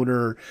 the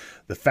owner,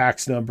 the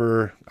fax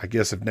number. I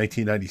guess if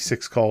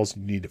 1996 calls,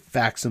 you need to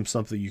fax them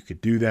something, you could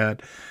do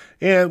that,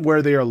 and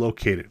where they are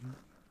located.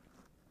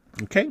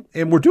 Okay,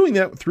 and we're doing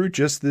that through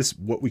just this,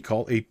 what we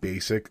call a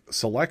basic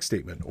select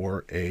statement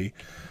or a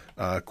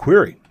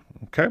query.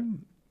 Okay.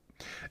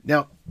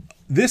 Now,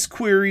 this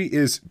query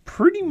is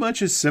pretty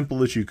much as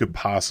simple as you could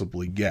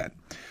possibly get.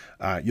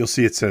 You'll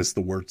see it says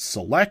the word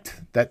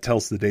select. That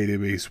tells the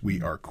database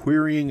we are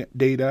querying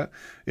data.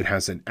 It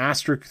has an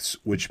asterisk,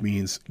 which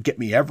means get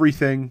me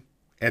everything.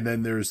 And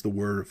then there's the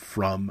word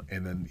from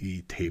and then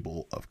the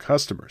table of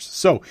customers.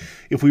 So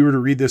if we were to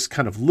read this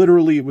kind of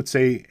literally, it would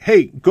say,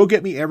 hey, go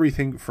get me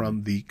everything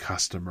from the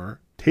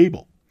customer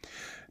table.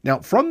 Now,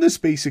 from this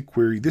basic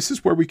query, this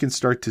is where we can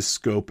start to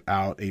scope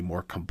out a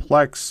more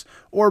complex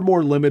or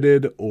more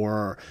limited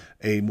or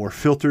a more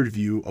filtered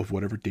view of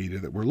whatever data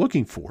that we're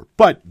looking for.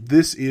 But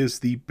this is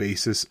the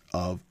basis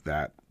of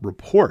that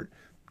report.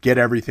 Get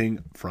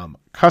everything from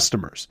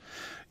customers.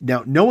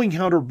 Now, knowing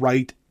how to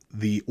write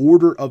the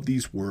order of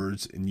these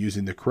words and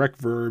using the correct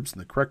verbs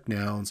and the correct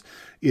nouns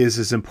is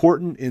as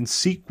important in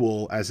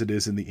SQL as it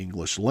is in the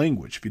English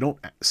language. If you don't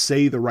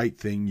say the right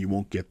thing, you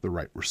won't get the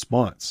right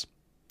response.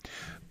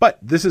 But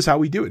this is how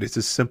we do it. It's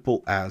as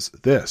simple as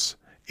this.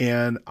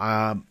 And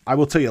I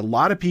will tell you, a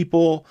lot of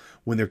people,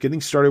 when they're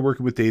getting started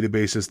working with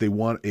databases, they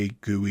want a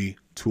GUI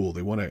tool.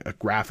 They want a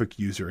graphic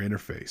user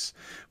interface.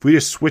 If we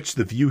just switch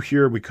the view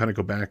here, we kind of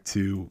go back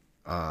to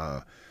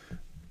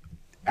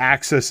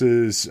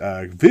Access's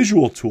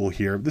visual tool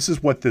here. This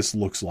is what this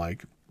looks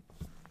like.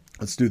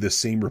 Let's do the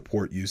same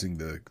report using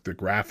the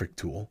graphic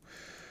tool.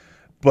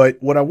 But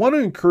what I want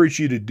to encourage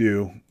you to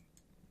do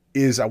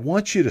is I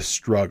want you to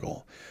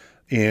struggle.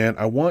 And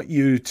I want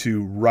you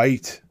to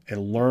write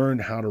and learn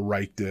how to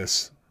write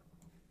this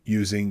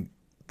using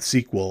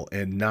SQL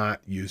and not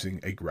using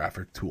a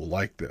graphic tool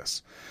like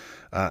this.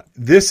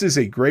 This is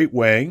a great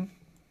way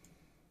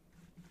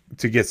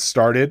to get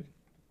started,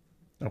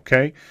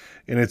 okay?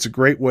 And it's a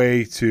great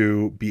way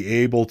to be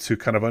able to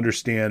kind of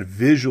understand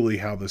visually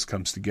how this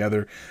comes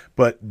together.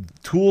 But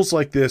tools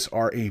like this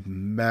are a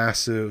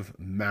massive,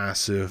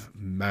 massive,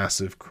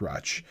 massive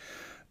crutch.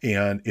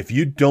 And if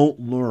you don't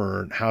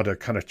learn how to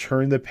kind of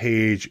turn the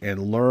page and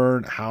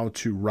learn how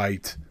to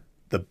write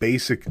the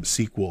basic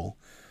SQL,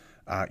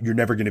 you're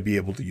never going to be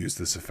able to use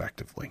this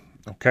effectively.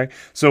 Okay,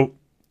 so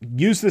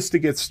use this to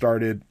get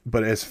started,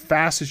 but as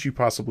fast as you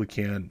possibly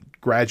can,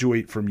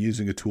 graduate from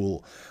using a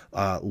tool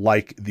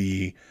like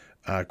the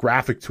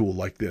graphic tool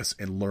like this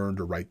and learn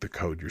to write the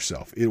code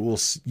yourself. It will,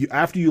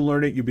 after you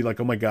learn it, you'll be like,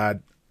 oh my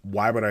God,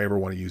 why would I ever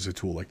want to use a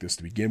tool like this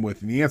to begin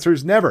with? And the answer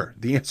is never.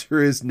 The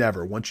answer is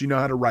never. Once you know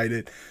how to write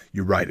it,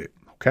 you write it.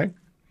 Okay.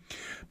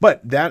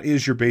 But that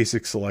is your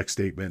basic select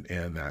statement,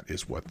 and that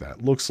is what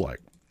that looks like.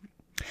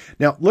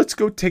 Now, let's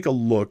go take a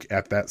look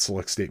at that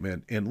select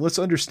statement, and let's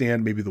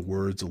understand maybe the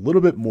words a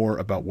little bit more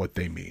about what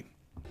they mean.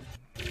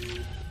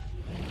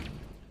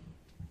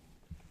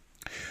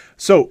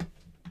 So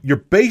your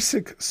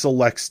basic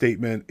select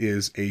statement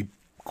is a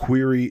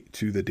query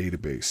to the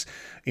database,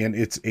 and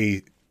it's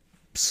a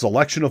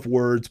selection of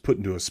words put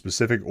into a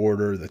specific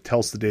order that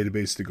tells the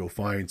database to go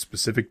find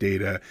specific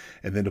data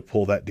and then to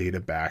pull that data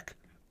back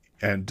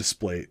and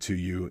display it to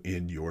you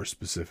in your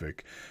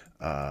specific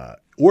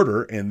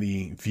order and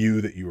the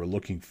view that you are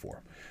looking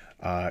for.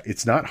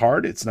 It's not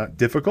hard. It's not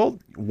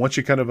difficult. Once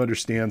you kind of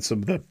understand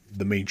some of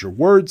the major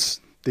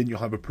words, then you'll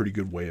have a pretty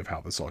good way of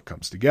how this all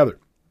comes together.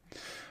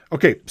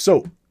 Okay,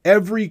 so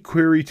every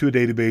query to a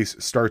database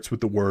starts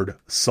with the word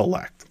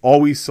select.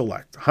 Always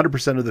select,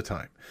 100% of the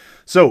time.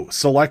 So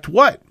select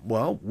what?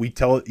 Well, we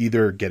tell it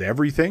either get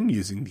everything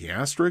using the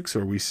asterisks,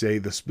 or we say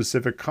the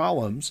specific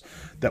columns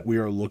that we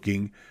are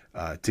looking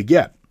to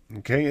get.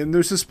 Okay, and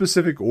there's a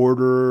specific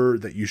order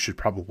that you should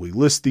probably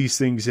list these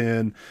things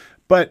in.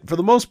 But for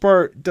the most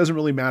part, it doesn't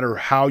really matter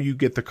how you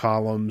get the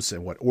columns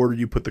and what order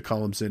you put the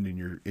columns in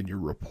your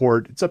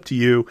report. It's up to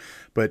you,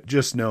 but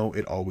just know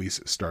it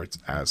always starts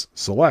as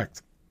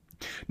select.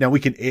 Now we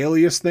can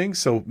alias things.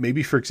 So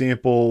maybe, for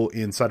example,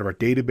 inside of our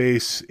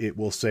database, it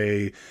will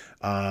say,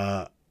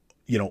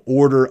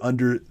 order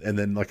under, and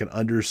then like an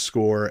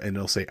underscore, and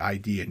it'll say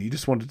ID, and you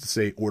just wanted to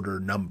say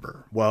order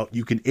number. Well,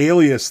 you can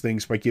alias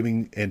things by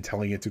giving and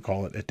telling it to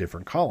call it a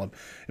different column.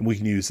 And we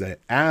can use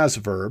that as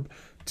verb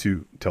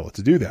to tell it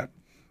to do that.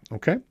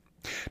 Okay.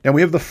 Now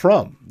we have the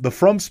from. The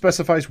from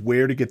specifies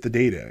where to get the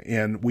data,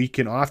 and we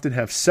can often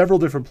have several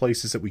different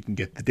places that we can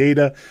get the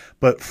data,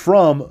 but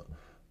from,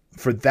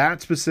 for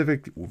that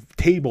specific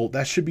table,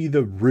 that should be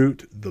the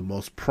root, the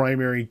most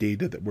primary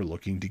data that we're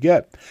looking to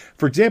get.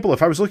 For example,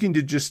 if I was looking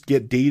to just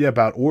get data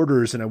about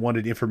orders and I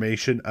wanted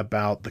information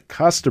about the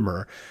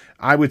customer,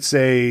 I would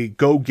say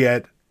go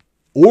get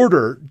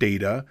order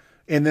data,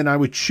 and then I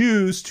would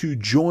choose to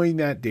join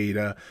that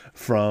data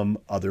from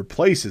other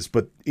places.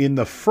 But in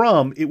the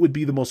from, it would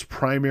be the most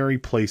primary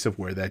place of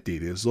where that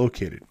data is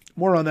located.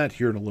 More on that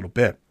here in a little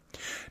bit.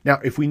 Now,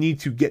 if we need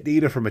to get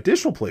data from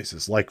additional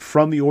places, like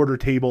from the order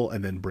table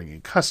and then bring in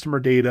customer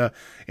data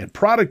and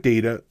product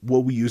data,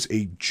 well, we use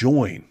a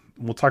join.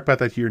 We'll talk about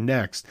that here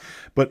next.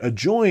 But a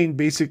join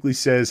basically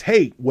says,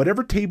 hey,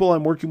 whatever table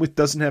I'm working with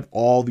doesn't have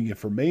all the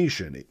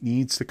information. It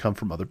needs to come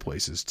from other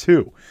places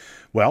too.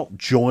 Well,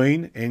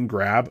 join and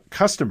grab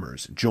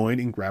customers, join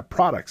and grab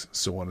products,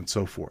 so on and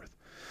so forth.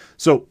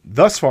 So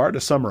thus far,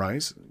 to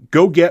summarize,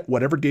 go get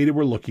whatever data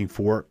we're looking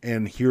for,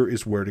 and here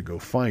is where to go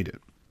find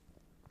it.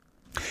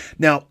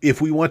 Now,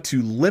 if we want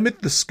to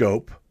limit the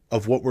scope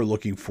of what we're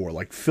looking for,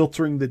 like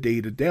filtering the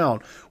data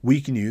down,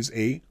 we can use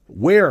a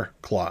where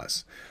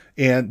clause.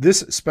 And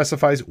this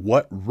specifies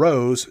what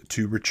rows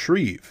to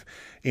retrieve.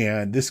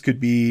 And this could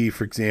be,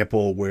 for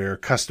example, where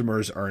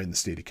customers are in the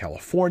state of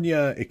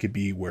California. It could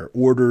be where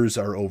orders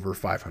are over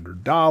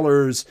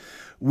 $500.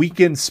 We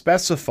can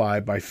specify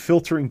by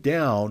filtering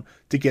down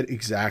to get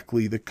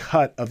exactly the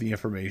cut of the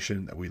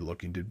information that we're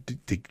looking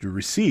to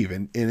receive.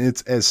 And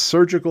it's as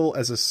surgical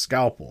as a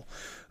scalpel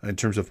in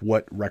terms of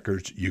what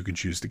records you can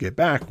choose to get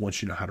back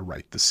once you know how to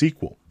write the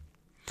SQL.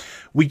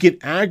 We can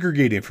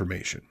aggregate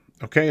information.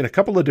 Okay, in a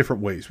couple of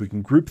different ways. We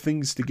can group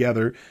things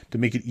together to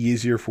make it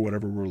easier for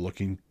whatever we're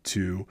looking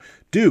to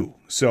do.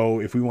 So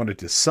if we wanted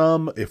to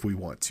sum, if we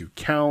want to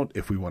count,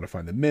 if we want to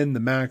find the min, the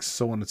max,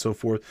 so on and so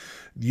forth,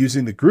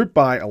 using the group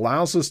by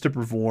allows us to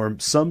perform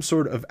some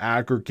sort of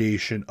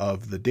aggregation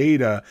of the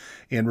data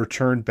and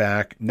return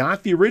back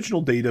not the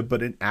original data,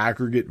 but an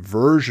aggregate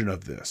version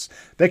of this.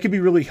 That can be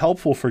really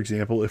helpful, for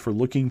example, if we're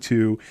looking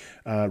to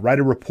write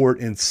a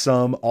report and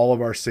sum all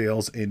of our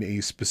sales in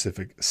a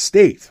specific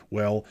state.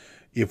 Well,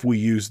 if we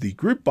use the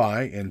group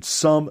by and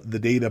sum the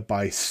data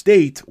by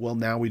state, well,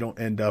 now we don't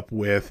end up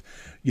with,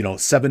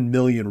 7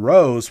 million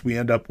rows. We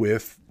end up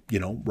with,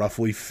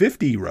 roughly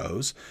 50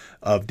 rows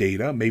of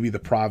data. Maybe the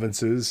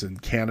provinces in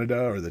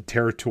Canada or the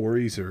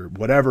territories or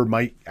whatever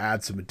might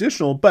add some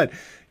additional, but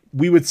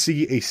we would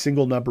see a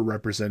single number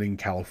representing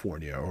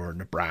California or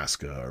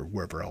Nebraska or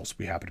wherever else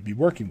we happen to be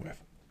working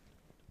with.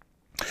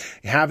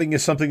 Having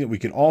is something that we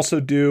can also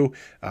do.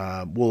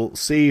 We'll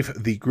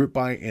save the group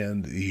by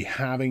and the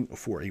having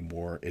for a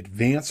more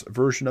advanced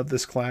version of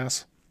this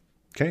class.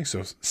 Okay,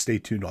 so stay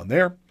tuned on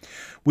there.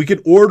 We can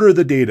order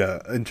the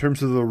data in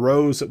terms of the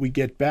rows that we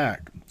get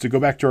back. To go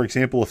back to our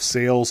example of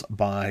sales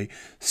by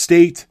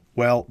state,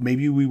 well,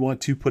 maybe we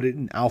want to put it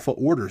in alpha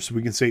order. So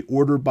we can say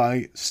order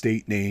by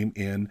state name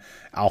in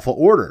alpha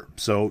order.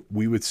 So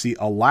we would see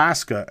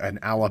Alaska and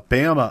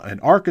Alabama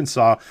and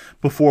Arkansas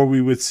before we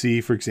would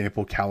see, for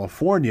example,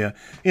 California,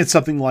 and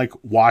something like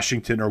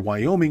Washington or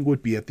Wyoming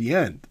would be at the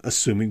end,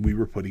 assuming we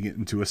were putting it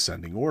into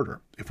ascending order.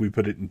 If we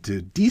put it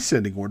into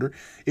descending order,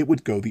 it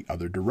would go the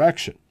other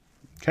direction.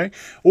 Okay.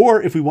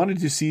 Or if we wanted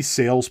to see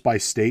sales by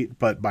state,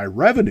 but by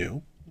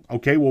revenue,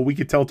 okay, well, we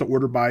could tell it to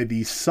order by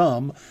the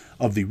sum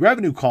of the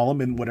revenue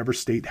column, and whatever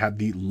state had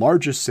the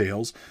largest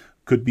sales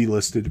could be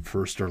listed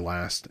first or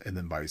last, and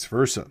then vice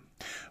versa.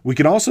 We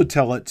can also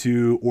tell it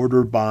to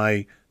order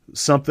by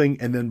something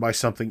and then by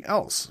something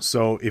else.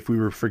 So if we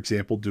were, for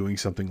example, doing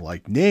something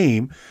like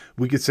name,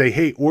 we could say,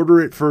 hey, order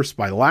it first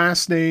by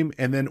last name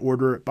and then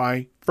order it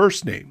by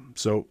first name.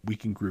 So we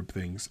can group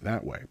things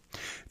that way.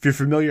 If you're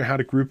familiar how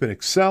to group in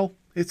Excel,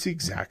 it's the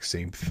exact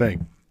same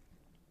thing.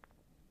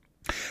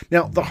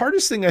 Now, the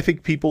hardest thing I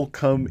think people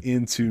come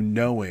into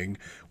knowing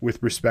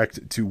with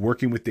respect to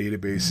working with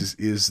databases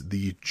is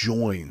the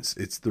joins.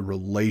 It's the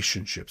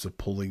relationships of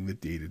pulling the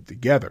data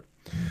together.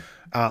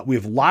 We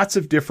have lots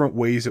of different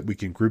ways that we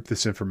can group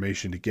this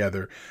information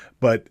together,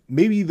 but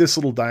maybe this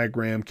little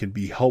diagram can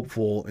be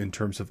helpful in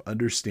terms of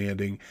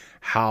understanding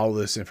how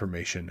this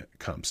information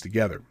comes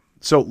together.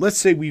 So let's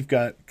say we've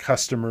got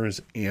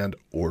customers and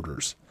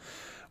orders.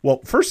 Well,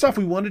 first off,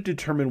 we want to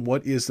determine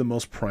what is the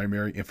most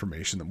primary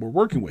information that we're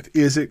working with.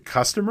 Is it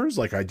customers?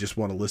 Like, I just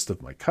want a list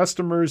of my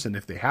customers, and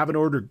if they have an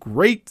order,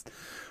 great.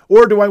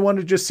 Or do I want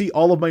to just see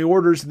all of my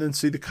orders and then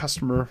see the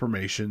customer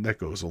information that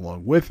goes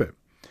along with it?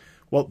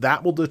 Well,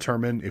 that will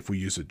determine if we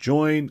use a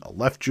join, a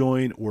left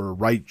join, or a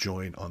right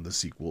join on the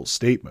SQL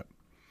statement.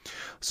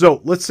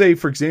 So let's say,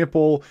 for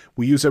example,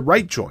 we use a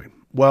right join.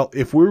 Well,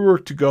 if we were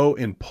to go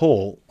and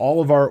pull all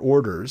of our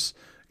orders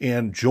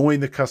and join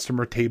the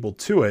customer table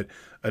to it,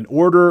 an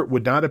order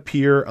would not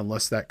appear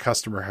unless that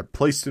customer had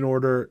placed an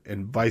order,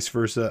 and vice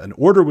versa. An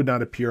order would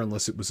not appear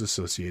unless it was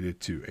associated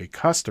to a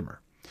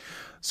customer.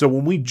 So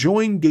when we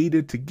join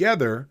data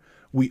together,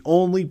 we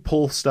only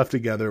pull stuff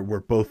together where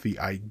both the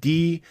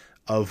ID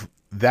of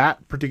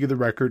that particular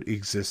record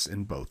exists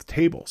in both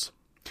tables.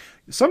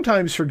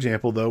 Sometimes, for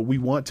example, though, we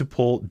want to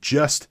pull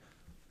just,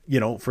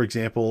 for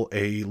example,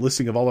 a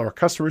listing of all our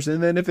customers,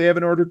 and then if they have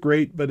an order,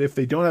 great. But if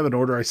they don't have an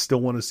order, I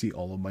still want to see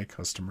all of my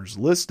customers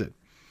listed.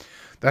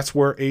 That's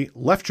where a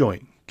left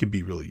join can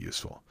be really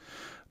useful.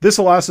 This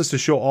allows us to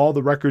show all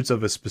the records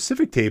of a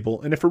specific table,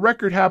 and if a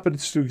record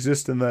happens to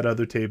exist in that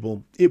other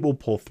table, it will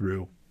pull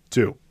through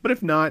too. But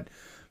if not,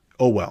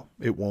 oh well,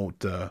 it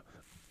won't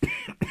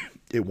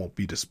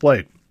be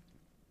displayed.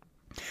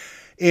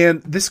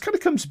 And this kind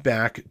of comes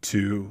back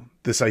to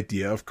this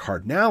idea of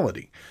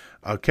cardinality.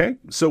 Okay,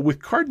 so with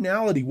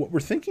cardinality, what we're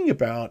thinking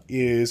about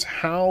is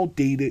how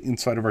data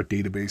inside of our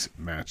database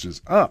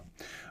matches up.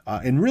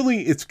 And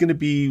really, it's going to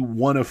be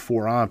one of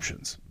four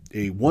options: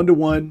 a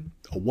one-to-one,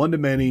 a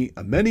one-to-many,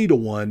 a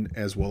many-to-one,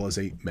 as well as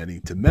a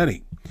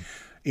many-to-many.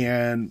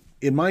 And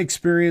in my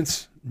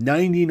experience,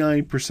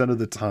 99% of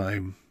the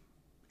time,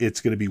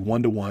 it's going to be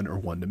one-to-one or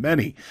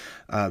one-to-many.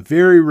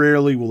 Very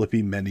rarely will it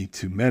be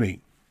many-to-many.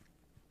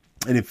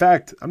 And in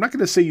fact, I'm not going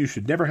to say you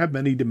should never have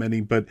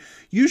many-to-many, but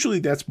usually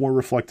that's more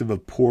reflective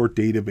of poor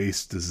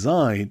database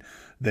design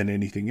than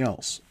anything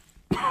else.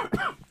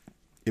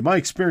 In my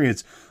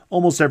experience,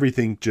 almost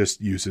everything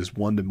just uses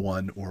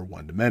one-to-one or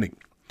one-to-many.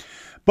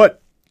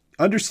 But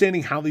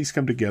understanding how these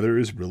come together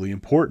is really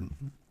important,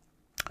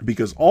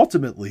 because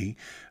ultimately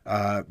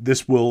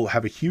this will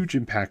have a huge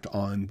impact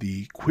on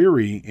the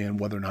query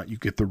and whether or not you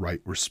get the right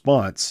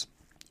response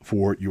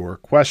for your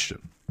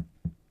question.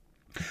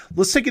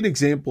 Let's take an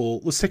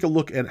example. Let's take a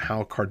look at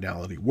how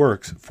cardinality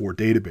works for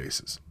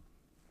databases.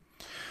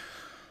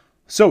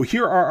 So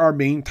here are our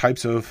main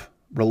types of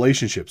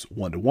relationships: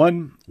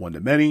 one-to-one,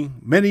 one-to-many,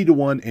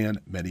 many-to-one,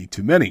 and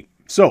many-to-many.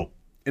 So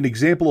an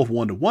example of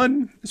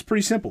one-to-one is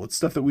pretty simple. It's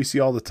stuff that we see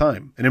all the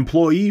time. An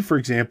employee, for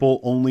example,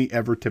 only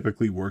ever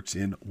typically works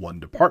in one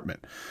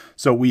department.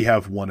 So we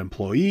have one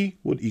employee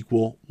would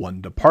equal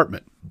one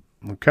department.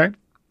 Okay.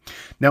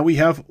 Now we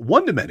have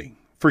one-to-many.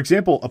 For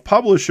example, a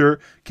publisher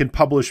can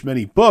publish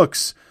many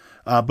books,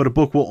 but a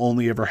book will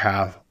only ever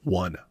have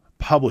one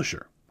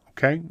publisher.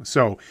 Okay,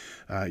 so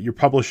your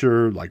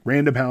publisher, like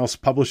Random House,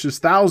 publishes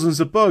thousands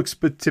of books,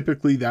 but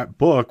typically that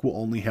book will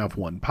only have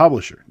one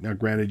publisher. Now,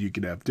 granted, you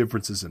can have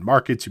differences in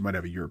markets. You might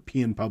have a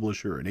European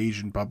publisher, an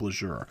Asian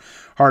publisher, or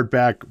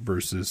hardback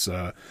versus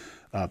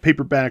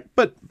paperback,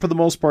 but for the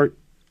most part,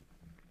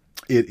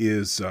 it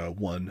is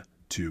one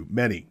to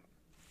many.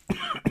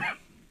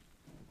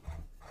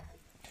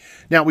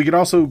 Now, we could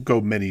also go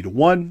many to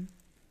one.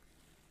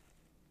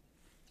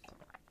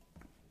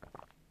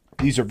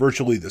 These are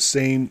virtually the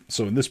same.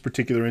 So in this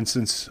particular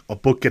instance, a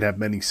book could have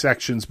many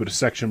sections, but a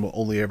section will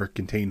only ever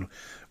contain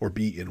or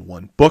be in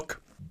one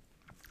book.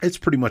 It's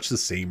pretty much the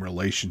same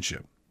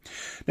relationship.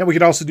 Now, we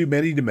could also do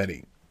many to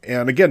many.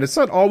 And again, it's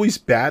not always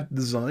bad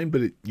design,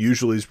 but it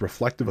usually is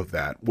reflective of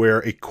that, where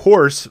a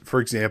course, for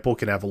example,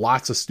 can have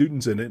lots of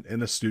students in it,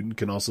 and a student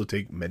can also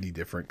take many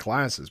different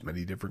classes,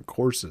 many different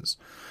courses.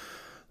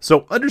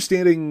 So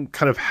understanding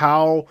kind of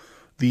how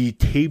the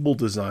table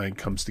design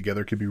comes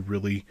together can be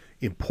really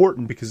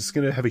important, because it's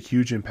going to have a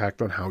huge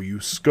impact on how you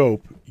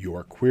scope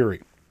your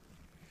query.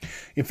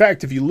 In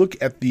fact, if you look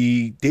at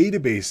the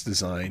database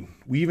design,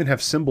 we even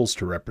have symbols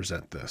to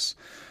represent this.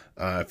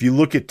 If you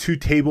look at two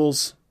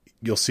tables,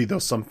 you'll see they'll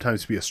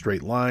sometimes be a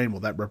straight line. Well,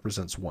 that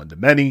represents one to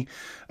many.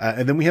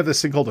 And then we have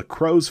this thing called a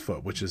crow's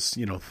foot, which is,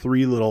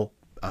 three little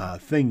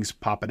things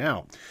popping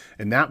out.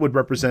 And that would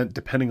represent,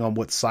 depending on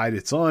what side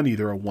it's on,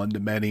 either a one to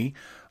many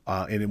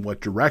and in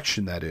what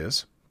direction that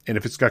is. And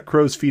if it's got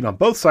crow's feet on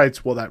both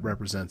sides, well, that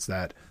represents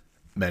that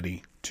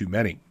many to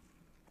many.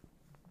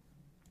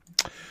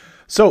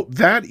 So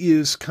that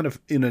is kind of,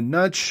 in a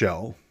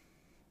nutshell,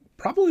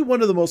 probably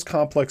one of the most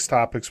complex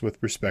topics with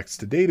respects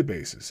to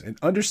databases, and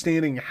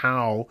understanding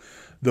how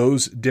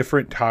those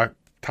different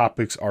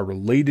topics are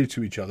related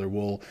to each other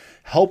will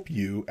help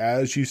you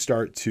as you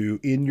start to,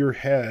 in your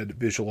head,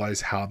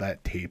 visualize how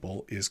that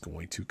table is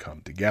going to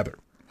come together.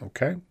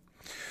 Okay?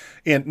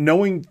 And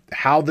knowing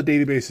how the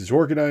database is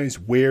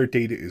organized, where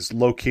data is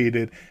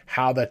located,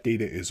 how that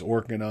data is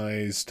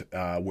organized,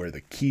 where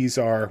the keys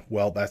are,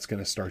 well, that's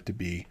going to start to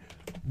be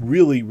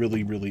really,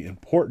 really, really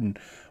important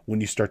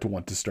when you start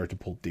to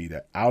pull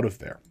data out of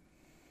there.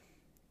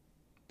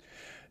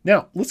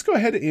 Now, let's go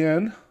ahead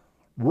and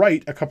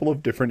write a couple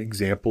of different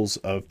examples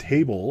of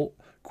table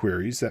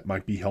queries that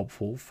might be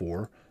helpful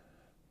for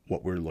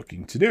what we're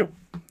looking to do.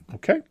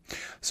 Okay,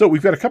 so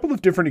we've got a couple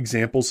of different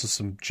examples of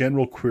some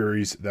general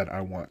queries that I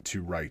want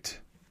to write.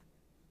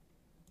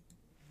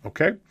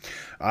 Okay,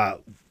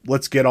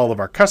 let's get all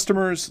of our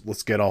customers.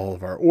 Let's get all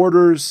of our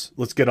orders.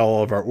 Let's get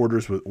all of our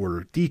orders with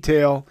order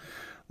detail.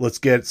 Let's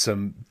get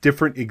some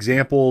different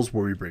examples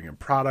where we bring in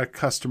product,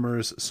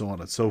 customers, so on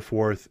and so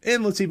forth.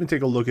 And let's even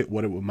take a look at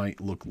what it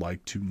might look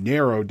like to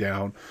narrow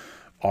down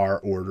our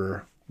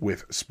order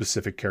with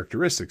specific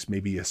characteristics,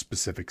 maybe a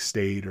specific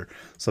state or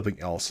something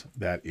else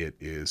that it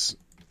is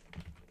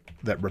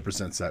that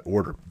represents that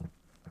order.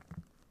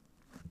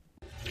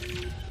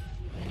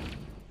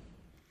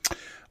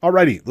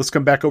 Alrighty, let's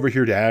come back over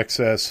here to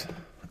Access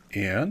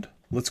and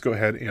let's go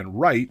ahead and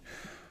write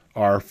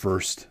our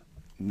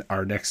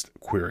next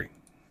query.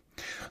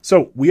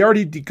 So we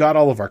already got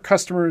all of our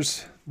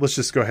customers. Let's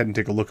just go ahead and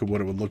take a look at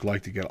what it would look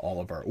like to get all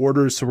of our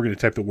orders. So we're going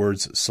to type the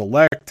words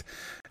select,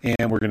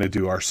 and we're going to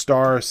do our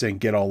star saying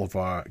get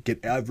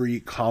every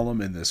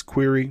column in this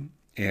query.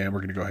 And we're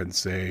going to go ahead and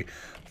say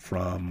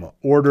from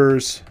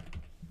orders,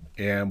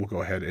 and we'll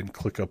go ahead and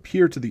click up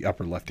here to the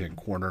upper left-hand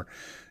corner,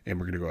 and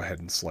we're going to go ahead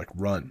and select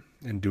run.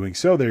 In doing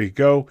so, there you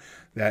go.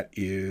 That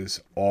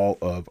is all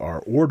of our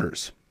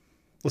orders.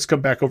 Let's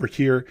come back over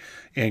here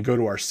and go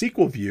to our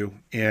SQL view,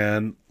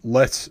 and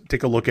let's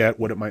take a look at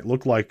what it might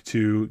look like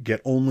to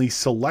get only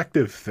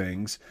selective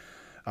things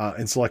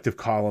and selective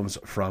columns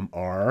from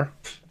our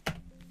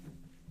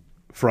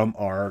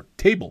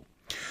table.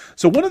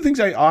 So one of the things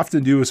I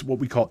often do is what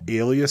we call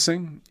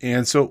aliasing.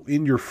 And so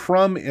in your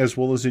from as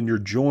well as in your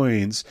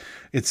joins,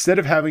 instead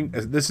of having,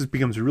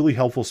 becomes really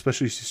helpful,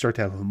 especially as you start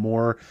to have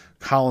more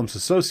columns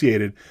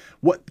associated.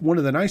 One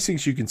of the nice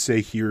things you can say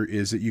here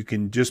is that you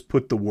can just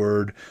put the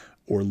word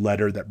or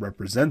letter that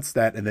represents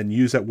that, and then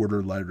use that word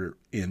or letter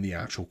in the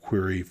actual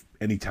query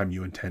anytime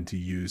you intend to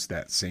use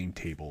that same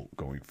table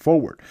going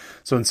forward.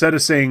 So instead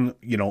of saying,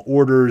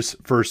 orders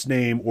first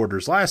name,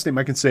 orders last name,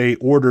 I can say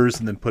orders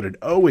and then put an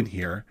O in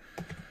here.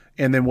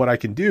 And then what I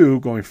can do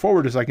going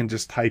forward is I can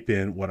just type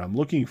in what I'm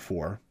looking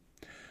for.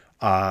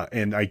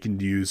 And I can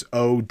use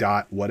O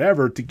dot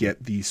whatever to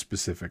get the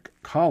specific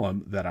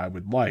column that I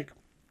would like.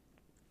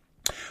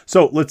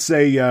 So let's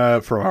say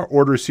for our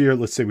orders here,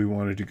 let's say we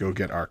wanted to go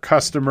get our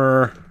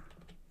customer.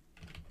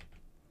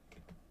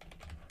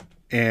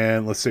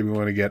 And let's say we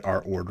want to get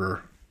our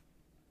order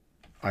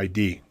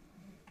ID.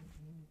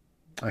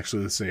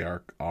 Actually, let's say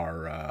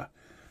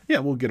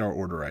we'll get our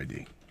order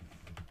ID.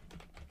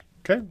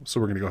 Okay, so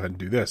we're going to go ahead and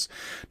do this.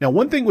 Now,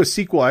 one thing with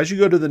SQL, as you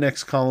go to the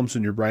next columns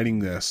when you're writing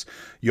this,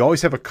 you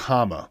always have a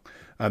comma.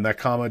 And that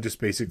comma just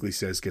basically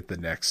says get the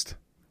next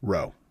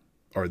row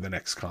or the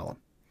next column.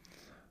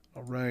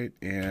 All right,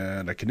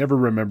 and I can never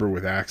remember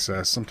with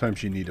Access.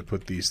 Sometimes you need to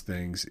put these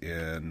things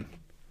in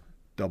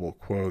double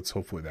quotes.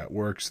 Hopefully that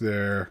works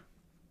there.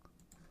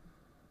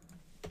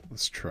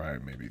 Let's try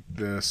maybe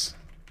this.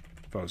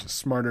 If I was a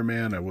smarter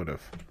man, I would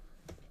have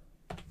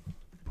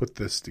put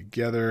this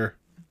together.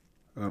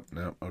 Oh,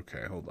 no.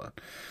 Okay, hold on.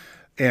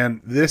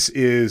 And this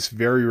is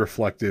very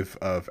reflective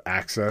of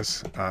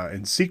Access.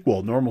 In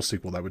SQL, normal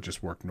SQL, that would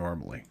just work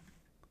normally.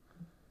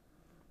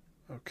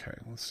 Okay,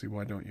 let's see.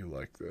 Why don't you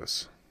like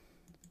this?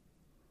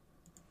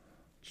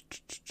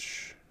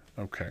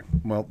 Okay,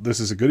 well, this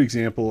is a good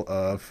example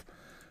of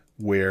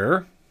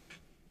where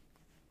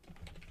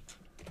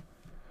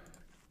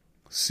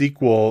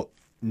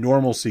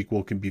normal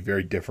SQL can be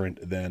very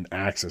different than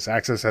Access.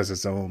 Access has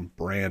its own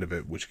brand of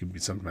it, which can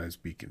sometimes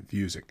be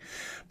confusing.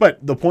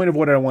 But the point of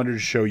what I wanted to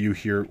show you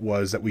here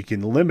was that we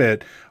can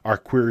limit our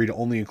query to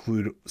only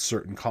include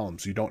certain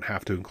columns. You don't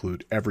have to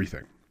include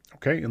everything.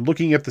 Okay, and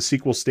looking at the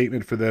SQL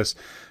statement for this,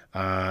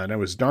 and I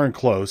was darn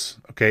close.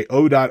 Okay,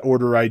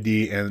 O.order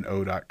ID and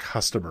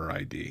O.customer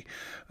ID.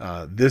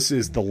 This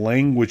is the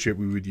language that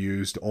we would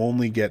use to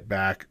only get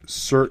back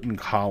certain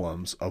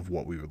columns of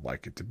what we would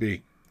like it to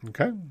be.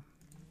 Okay,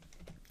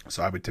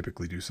 so I would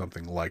typically do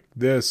something like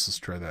this. Let's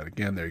try that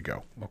again. There you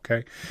go.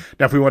 Okay,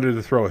 now if we wanted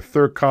to throw a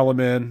third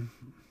column in,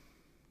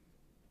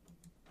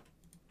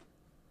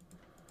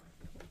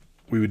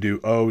 we would do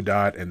O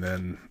dot, and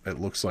then it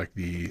looks like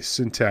the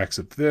syntax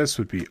of this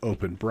would be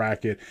open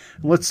bracket.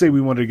 And let's say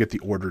we wanted to get the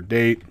order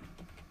date.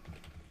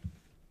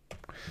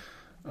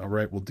 All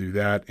right, we'll do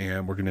that.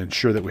 And we're going to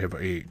ensure that we have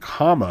a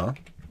comma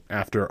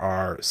after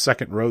our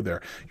second row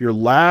there. Your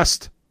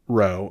last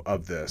row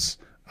of this,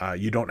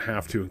 you don't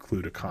have to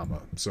include a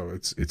comma. So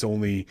it's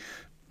only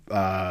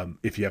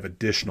if you have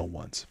additional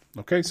ones.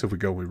 Okay, so if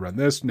we run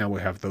this, now we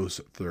have those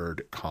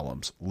third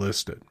columns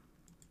listed.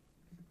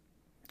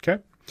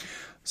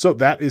 So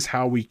that is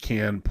how we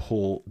can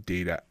pull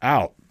data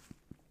out.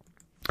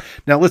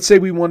 Now, let's say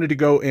we wanted to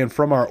go and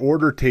from our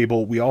order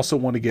table, we also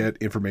want to get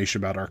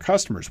information about our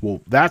customers.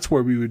 Well, that's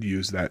where we would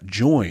use that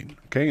join.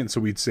 Okay. And so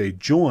we'd say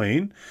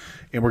join,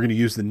 and we're going to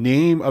use the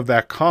name of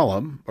that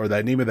column or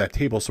that name of that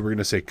table. So we're going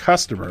to say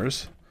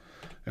customers,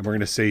 and we're going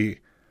to say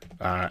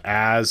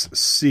as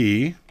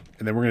C,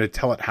 and then we're going to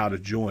tell it how to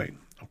join.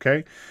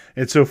 Okay.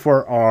 And so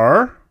for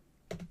our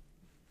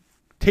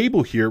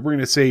table here, we're going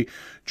to say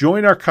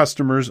join our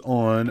customers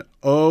on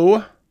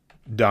O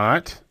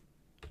dot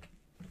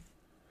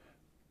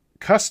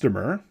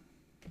customer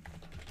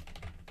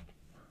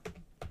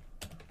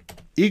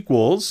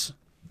equals,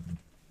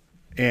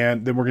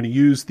 and then we're going to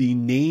use the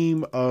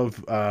name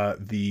of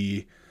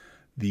the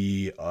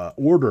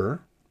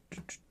order.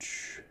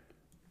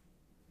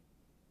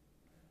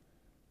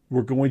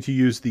 We're going to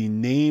use the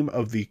name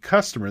of the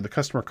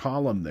customer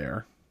column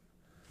there.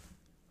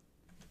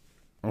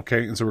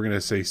 Okay, and so we're going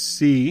to say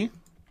C,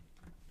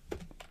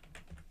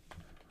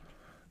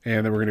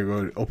 and then we're going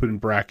to go open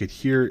bracket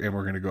here, and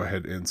we're going to go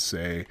ahead and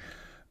say,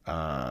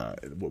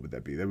 what would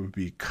that be? That would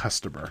be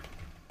customer.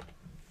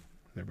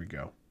 There we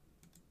go.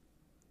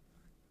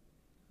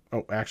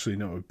 Oh, actually,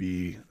 no, it would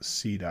be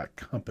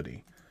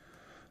C.company.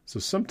 So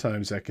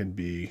sometimes that can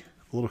be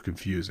a little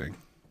confusing.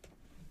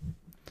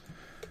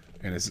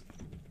 And it's,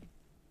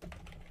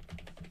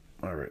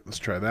 all right, let's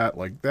try that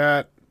like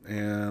that,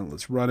 and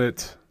let's run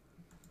it.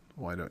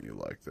 Why don't you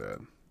like that?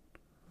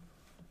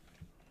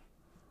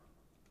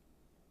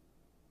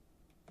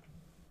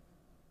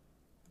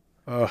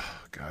 Oh,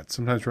 God.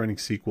 Sometimes running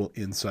SQL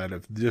inside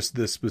of just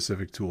this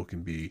specific tool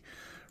can be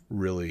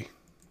really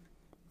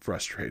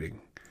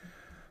frustrating.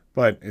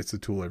 But it's a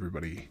tool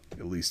everybody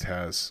at least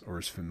has or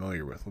is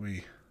familiar with.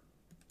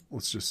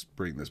 Let's just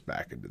bring this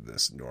back into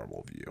this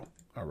normal view.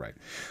 All right.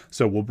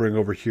 So we'll bring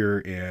over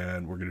here,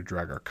 and we're going to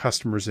drag our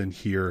customers in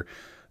here.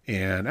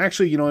 And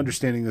actually,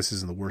 understanding this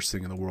isn't the worst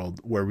thing in the world.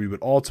 Where we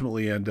would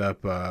ultimately end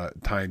up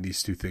tying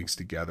these two things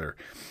together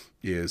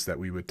is that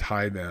we would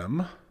tie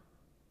them.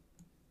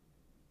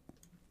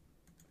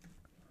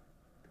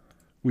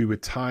 We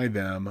would tie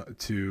them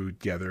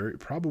together,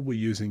 probably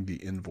using the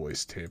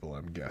invoice table,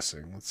 I'm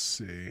guessing. Let's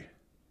see.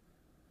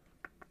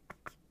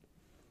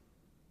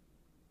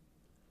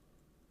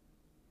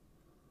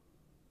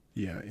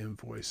 Yeah,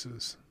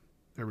 invoices.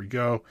 There we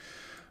go.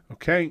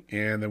 Okay,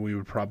 and then we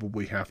would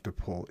probably have to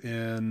pull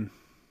in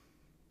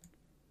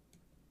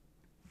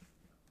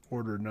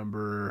order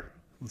number.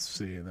 Let's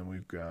see, and then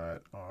we've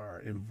got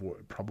our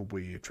invoice,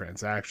 probably a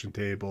transaction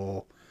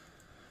table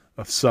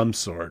of some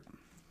sort.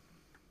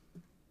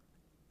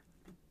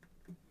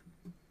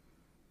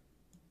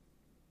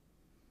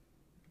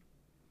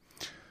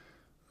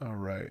 All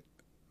right.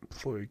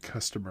 Employee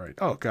customer ID.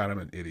 Oh, God, I'm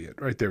an idiot.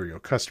 Right, there we go.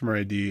 Customer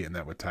ID, and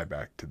that would tie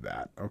back to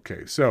that.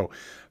 Okay, so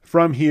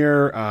from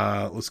here,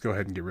 let's go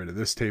ahead and get rid of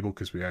this table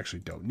because we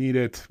actually don't need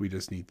it. We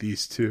just need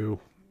these two.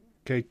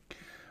 Okay,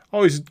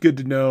 always good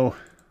to know.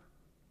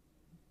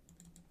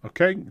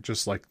 Okay,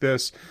 just like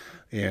this.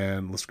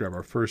 And let's grab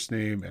our first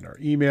name and our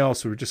email.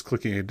 So we're just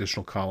clicking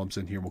additional columns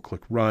in here. We'll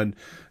click run,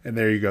 and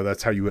there you go.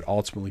 That's how you would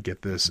ultimately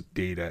get this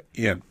data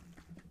in.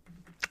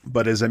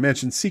 But as I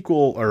mentioned,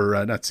 SQL,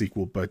 or not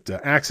SQL, but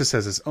Access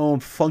has its own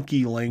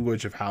funky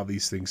language of how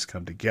these things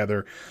come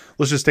together.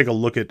 Let's just take a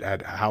look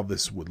at how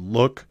this would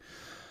look.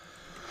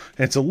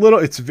 And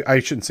I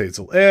shouldn't say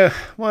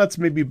it's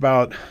maybe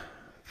about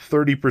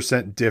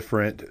 30%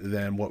 different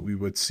than what we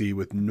would see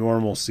with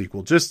normal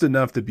SQL. Just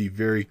enough to be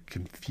very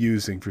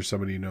confusing for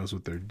somebody who knows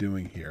what they're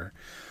doing here.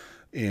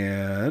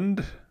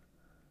 And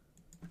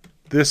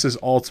this is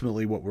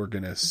ultimately what we're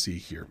going to see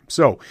here.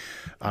 So,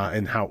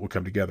 and how it will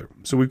come together.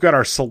 So we've got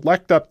our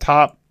select up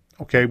top.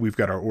 Okay, we've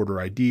got our order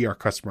ID, our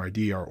customer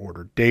ID, our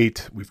order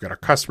date. We've got our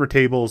customer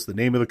tables, the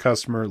name of the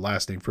customer,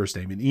 last name, first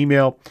name, and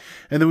email.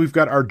 And then we've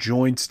got our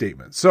join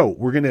statement. So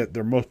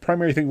the most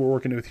primary thing we're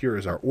working with here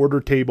is our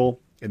order table.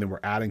 And then we're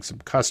adding some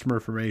customer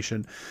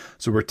information.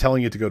 So we're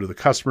telling it to go to the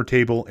customer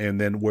table. And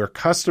then where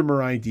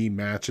customer ID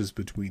matches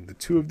between the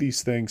two of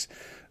these things,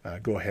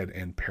 go ahead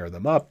and pair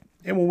them up.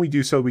 And when we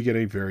do so, we get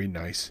a very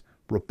nice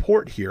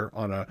report here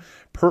on a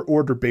per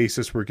order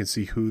basis where we can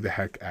see who the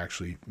heck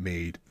actually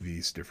made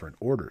these different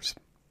orders.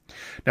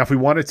 Now, if we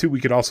wanted to,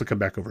 we could also come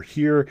back over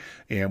here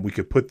and we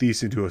could put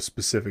these into a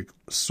specific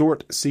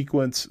sort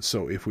sequence.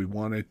 So if we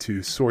wanted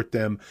to sort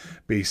them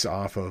based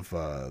off of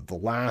the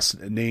last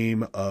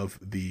name of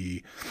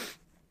the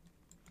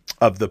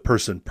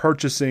person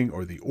purchasing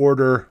or the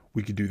order,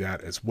 we could do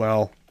that as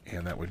well.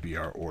 And that would be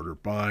our order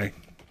by.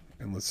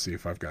 And let's see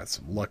if I've got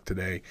some luck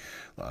today.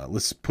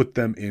 Let's put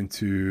them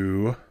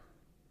into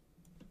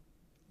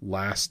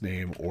last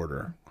name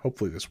order.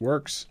 Hopefully this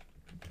works.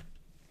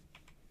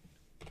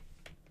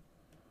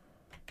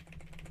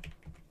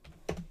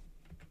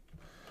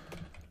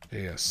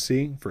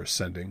 ASC for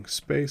ascending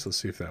space. Let's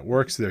see if that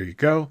works. There you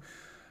go.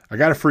 I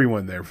got a free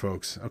one there,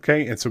 folks.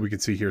 Okay, and so we can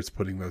see here it's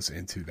putting those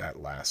into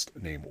that last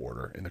name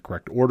order in the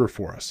correct order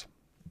for us.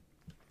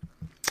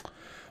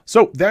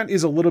 So that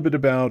is a little bit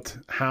about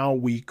how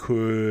we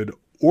could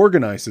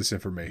organize this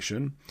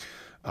information.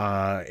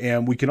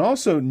 And we can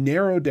also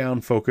narrow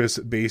down focus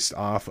based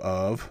off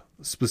of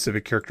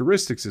specific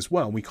characteristics as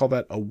well. We call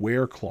that a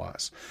where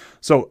clause.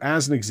 So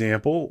as an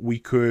example, we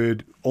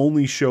could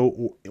only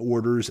show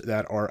orders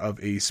that are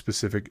of a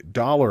specific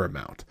dollar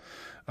amount.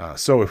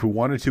 So if we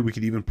wanted to, we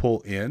could even pull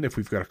in, if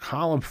we've got a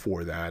column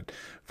for that,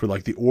 for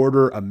like the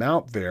order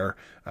amount there,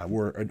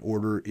 where an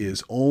order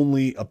is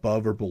only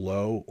above or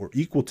below or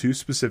equal to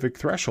specific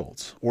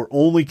thresholds, or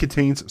only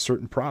contains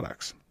certain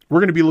products. We're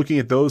going to be looking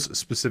at those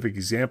specific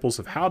examples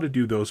of how to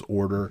do those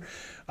order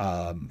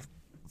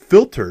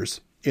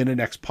filters in a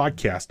next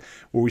podcast,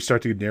 where we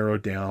start to narrow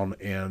down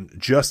and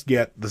just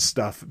get the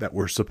stuff that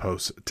we're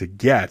supposed to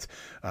get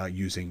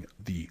using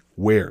the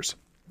wheres.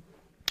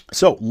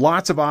 So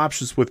lots of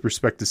options with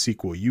respect to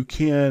SQL. You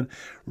can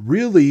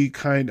really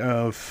kind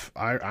of,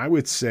 I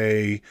would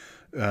say,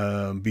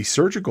 be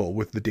surgical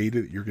with the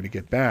data that you're going to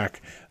get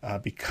back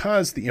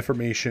because the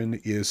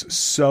information is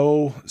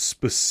so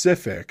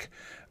specific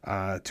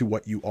to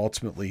what you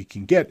ultimately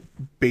can get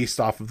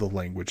based off of the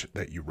language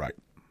that you write.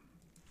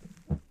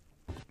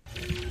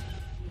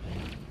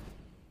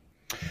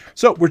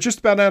 So we're just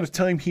about out of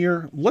time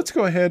here. Let's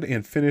go ahead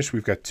and finish.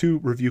 We've got 2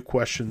 review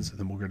questions, and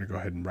then we're going to go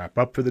ahead and wrap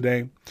up for the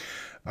day.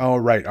 All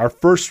right. Our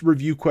first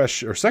review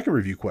question, or second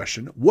review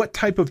question: what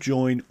type of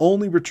join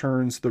only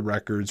returns the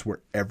records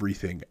where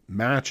everything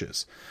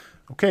matches?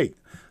 Okay.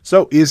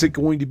 So is it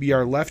going to be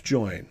our left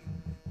join?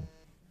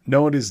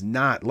 No, it is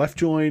not. Left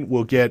join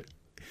will get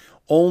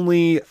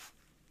only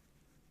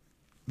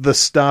the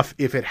stuff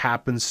if it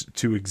happens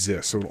to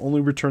exist. So it'll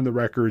only return the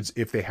records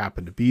if they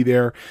happen to be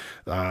there,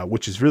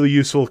 which is really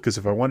useful because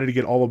if I wanted to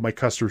get all of my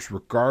customers,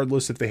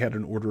 regardless if they had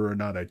an order or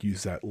not, I'd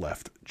use that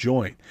left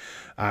join.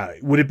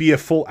 Would it be a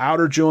full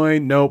outer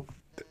join? Nope.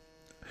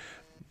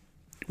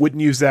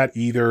 Wouldn't use that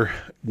either.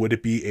 Would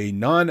it be a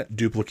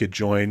non-duplicate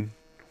join?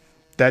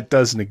 That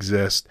doesn't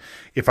exist.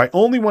 If I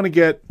only want to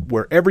get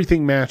where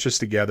everything matches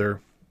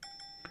together,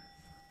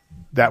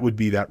 that would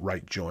be that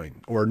right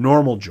join or a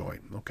normal join.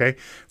 Okay.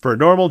 For a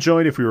normal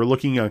join, if we were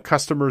looking on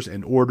customers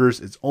and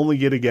orders, it's only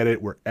going to get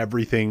it where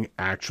everything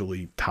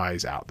actually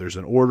ties out. There's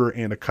an order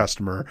and a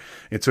customer.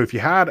 And so if you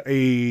had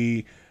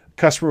a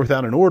customer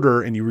without an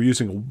order and you were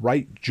using a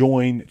right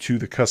join to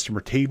the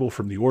customer table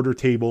from the order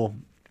table,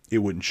 it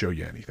wouldn't show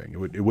you anything.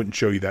 It wouldn't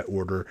show you that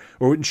order,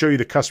 or it wouldn't show you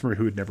the customer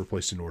who had never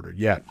placed an order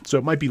yet. So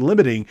it might be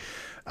limiting,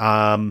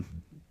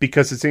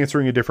 because it's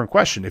answering a different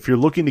question. If you're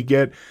looking to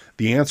get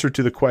the answer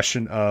to the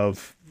question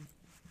of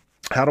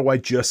how do I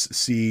just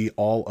see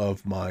all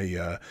of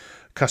my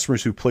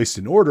customers who placed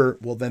an order,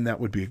 well, then that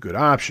would be a good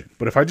option.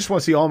 But if I just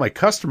want to see all my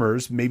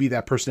customers, maybe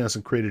that person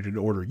hasn't created an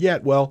order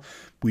yet, well,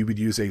 we would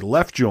use a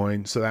left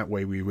join, so that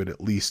way we would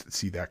at least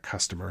see that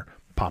customer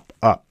pop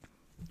up.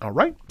 All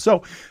right.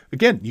 So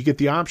again, you get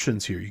the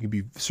options here. You can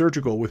be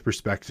surgical with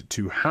respect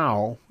to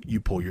how you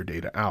pull your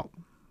data out.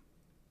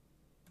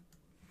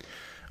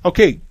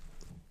 Okay.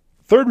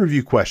 Third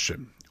review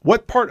question: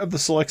 what part of the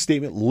select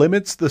statement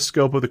limits the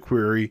scope of the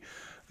query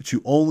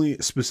to only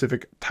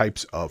specific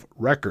types of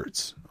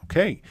records?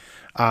 Okay.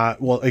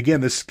 Well,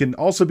 again, this can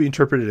also be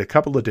interpreted a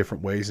couple of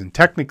different ways, and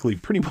technically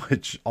pretty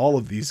much all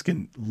of these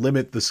can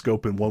limit the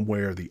scope in one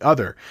way or the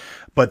other.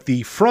 But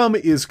the from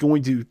is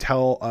going to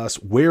tell us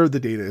where the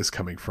data is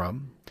coming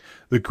from.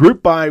 The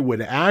group by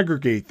would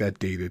aggregate that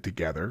data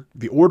together.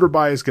 The order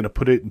by is going to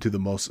put it into the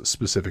most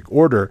specific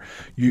order.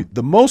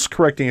 The most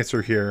correct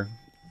answer here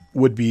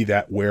would be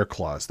that where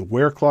clause. The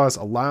where clause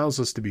allows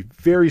us to be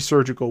very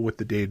surgical with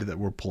the data that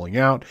we're pulling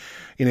out.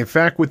 And in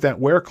fact, with that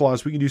where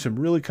clause, we can do some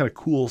really kind of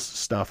cool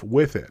stuff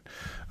with it.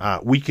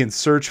 We can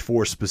search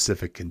for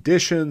specific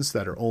conditions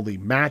that are only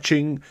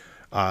matching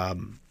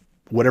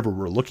whatever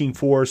we're looking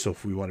for. So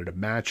if we wanted to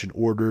match an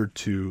order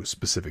to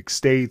specific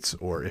states,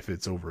 or if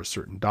it's over a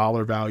certain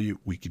dollar value,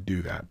 we could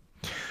do that.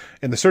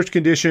 And the search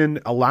condition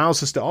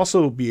allows us to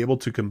also be able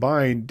to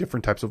combine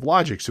different types of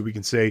logic. So we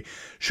can say,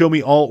 show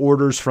me all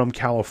orders from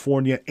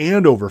California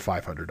and over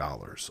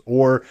 $500,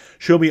 or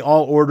show me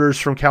all orders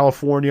from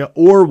California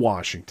or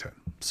Washington,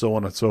 so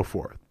on and so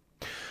forth.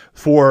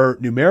 For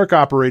numeric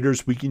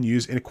operators, we can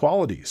use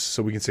inequalities.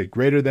 So we can say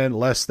greater than,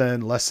 less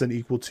than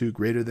equal to,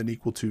 greater than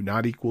equal to,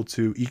 not equal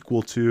to,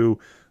 equal to.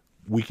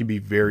 We can be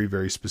very,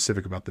 very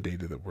specific about the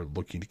data that we're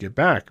looking to get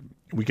back.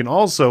 We can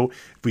also,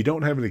 if we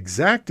don't have an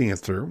exact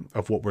answer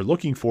of what we're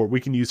looking for,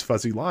 we can use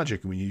fuzzy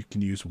logic. We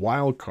can use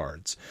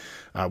wildcards.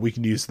 We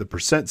can use the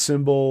percent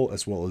symbol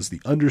as well as the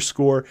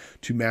underscore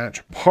to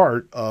match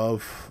part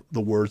of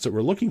the words that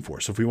we're looking for.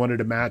 So if we wanted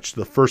to match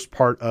the first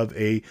part of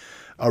a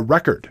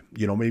record,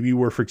 maybe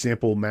we're, for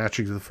example,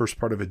 matching to the first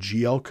part of a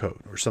GL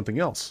code or something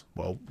else.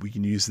 Well, we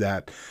can use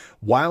that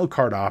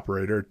wildcard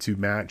operator to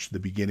match the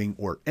beginning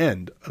or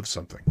end of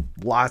something.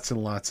 Lots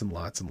and lots and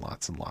lots and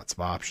lots and lots of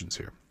options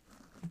here.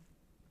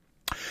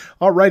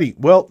 Alrighty,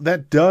 well,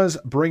 that does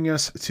bring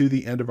us to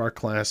the end of our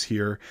class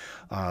here.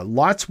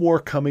 Lots more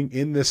coming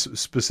in this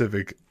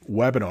specific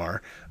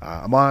webinar.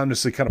 I'm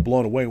honestly kind of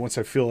blown away once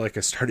I feel like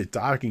I started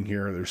talking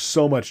here. There's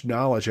so much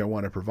knowledge I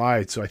want to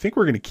provide. So I think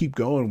we're going to keep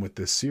going with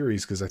this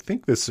series because I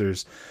think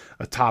there's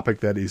a topic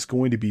that is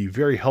going to be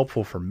very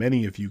helpful for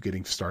many of you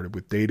getting started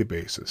with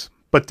databases.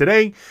 But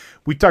today,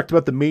 we talked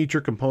about the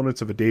major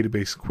components of a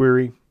database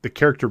query, the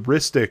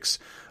characteristics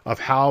of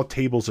how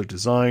tables are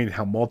designed,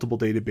 how multiple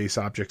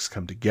database objects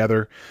come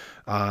together.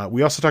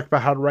 We also talked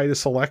about how to write a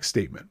select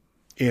statement.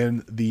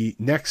 In the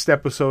next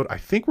episode, I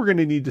think we're going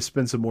to need to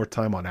spend some more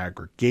time on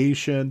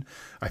aggregation.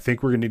 I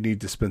think we're going to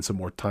need to spend some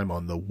more time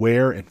on the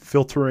where and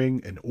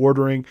filtering and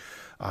ordering.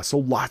 So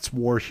lots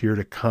more here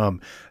to come.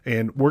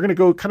 And we're going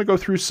to go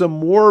through some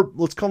more,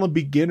 let's call them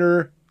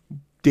beginner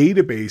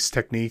database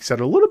techniques that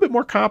are a little bit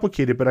more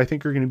complicated, but I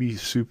think are going to be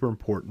super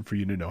important for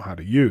you to know how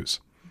to use.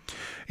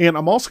 And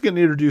I'm also going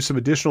to introduce some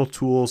additional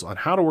tools on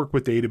how to work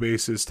with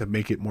databases to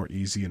make it more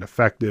easy and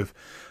effective.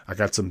 I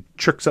got some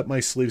tricks up my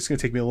sleeve. It's going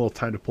to take me a little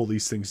time to pull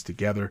these things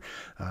together,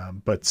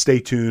 but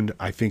stay tuned.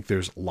 I think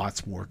there's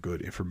lots more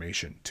good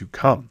information to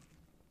come.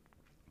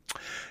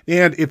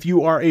 And if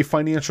you are a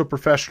financial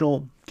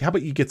professional, how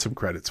about you get some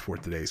credits for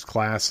today's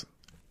class?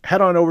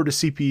 Head on over to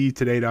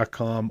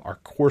cpetoday.com. Our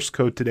course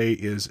code today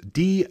is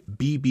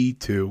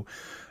DBB2.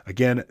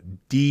 Again,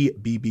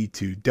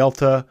 DBB2,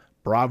 Delta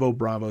Bravo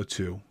Bravo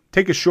 2.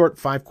 Take a short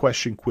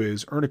 5-question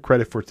quiz, earn a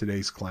credit for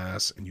today's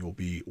class, and you'll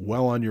be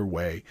well on your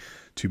way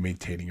to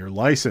maintaining your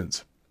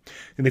license.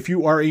 And if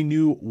you are a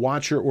new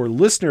watcher or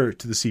listener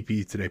to the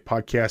CPE Today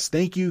podcast,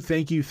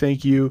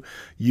 thank you.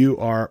 You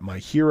are my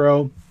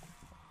hero.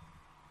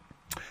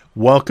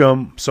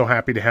 Welcome. So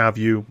happy to have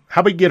you. How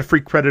about you get a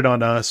free credit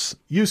on us?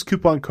 Use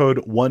coupon code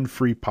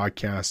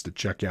ONEFREEPODCAST at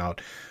checkout,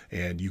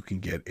 and you can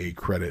get a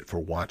credit for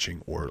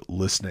watching or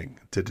listening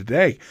to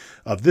today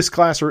of this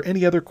class or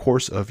any other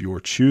course of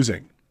your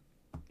choosing.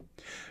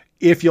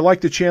 If you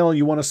like the channel and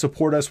you want to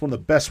support us, one of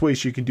the best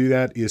ways you can do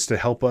that is to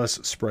help us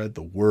spread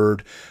the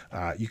word.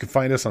 You can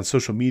find us on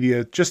social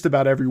media just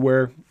about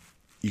everywhere.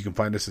 You can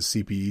find us at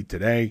CPE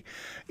Today.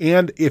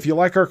 And if you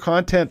like our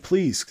content,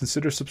 please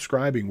consider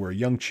subscribing. We're a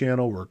young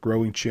channel. We're a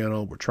growing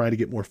channel. We're trying to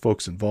get more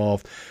folks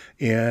involved.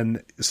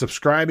 And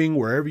subscribing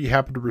wherever you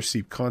happen to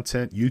receive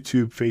content,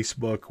 YouTube,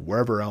 Facebook,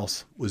 wherever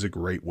else, was a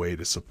great way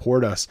to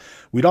support us.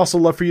 We'd also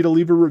love for you to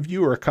leave a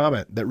review or a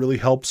comment. That really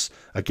helps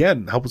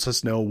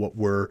us know what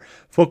we're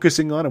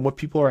focusing on and what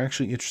people are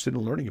actually interested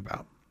in learning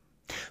about.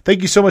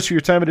 Thank you so much for your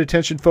time and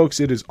attention,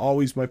 folks. It is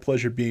always my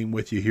pleasure being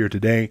with you here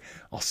today.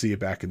 I'll see you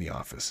back in the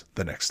office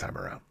the next time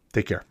around.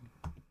 Take care.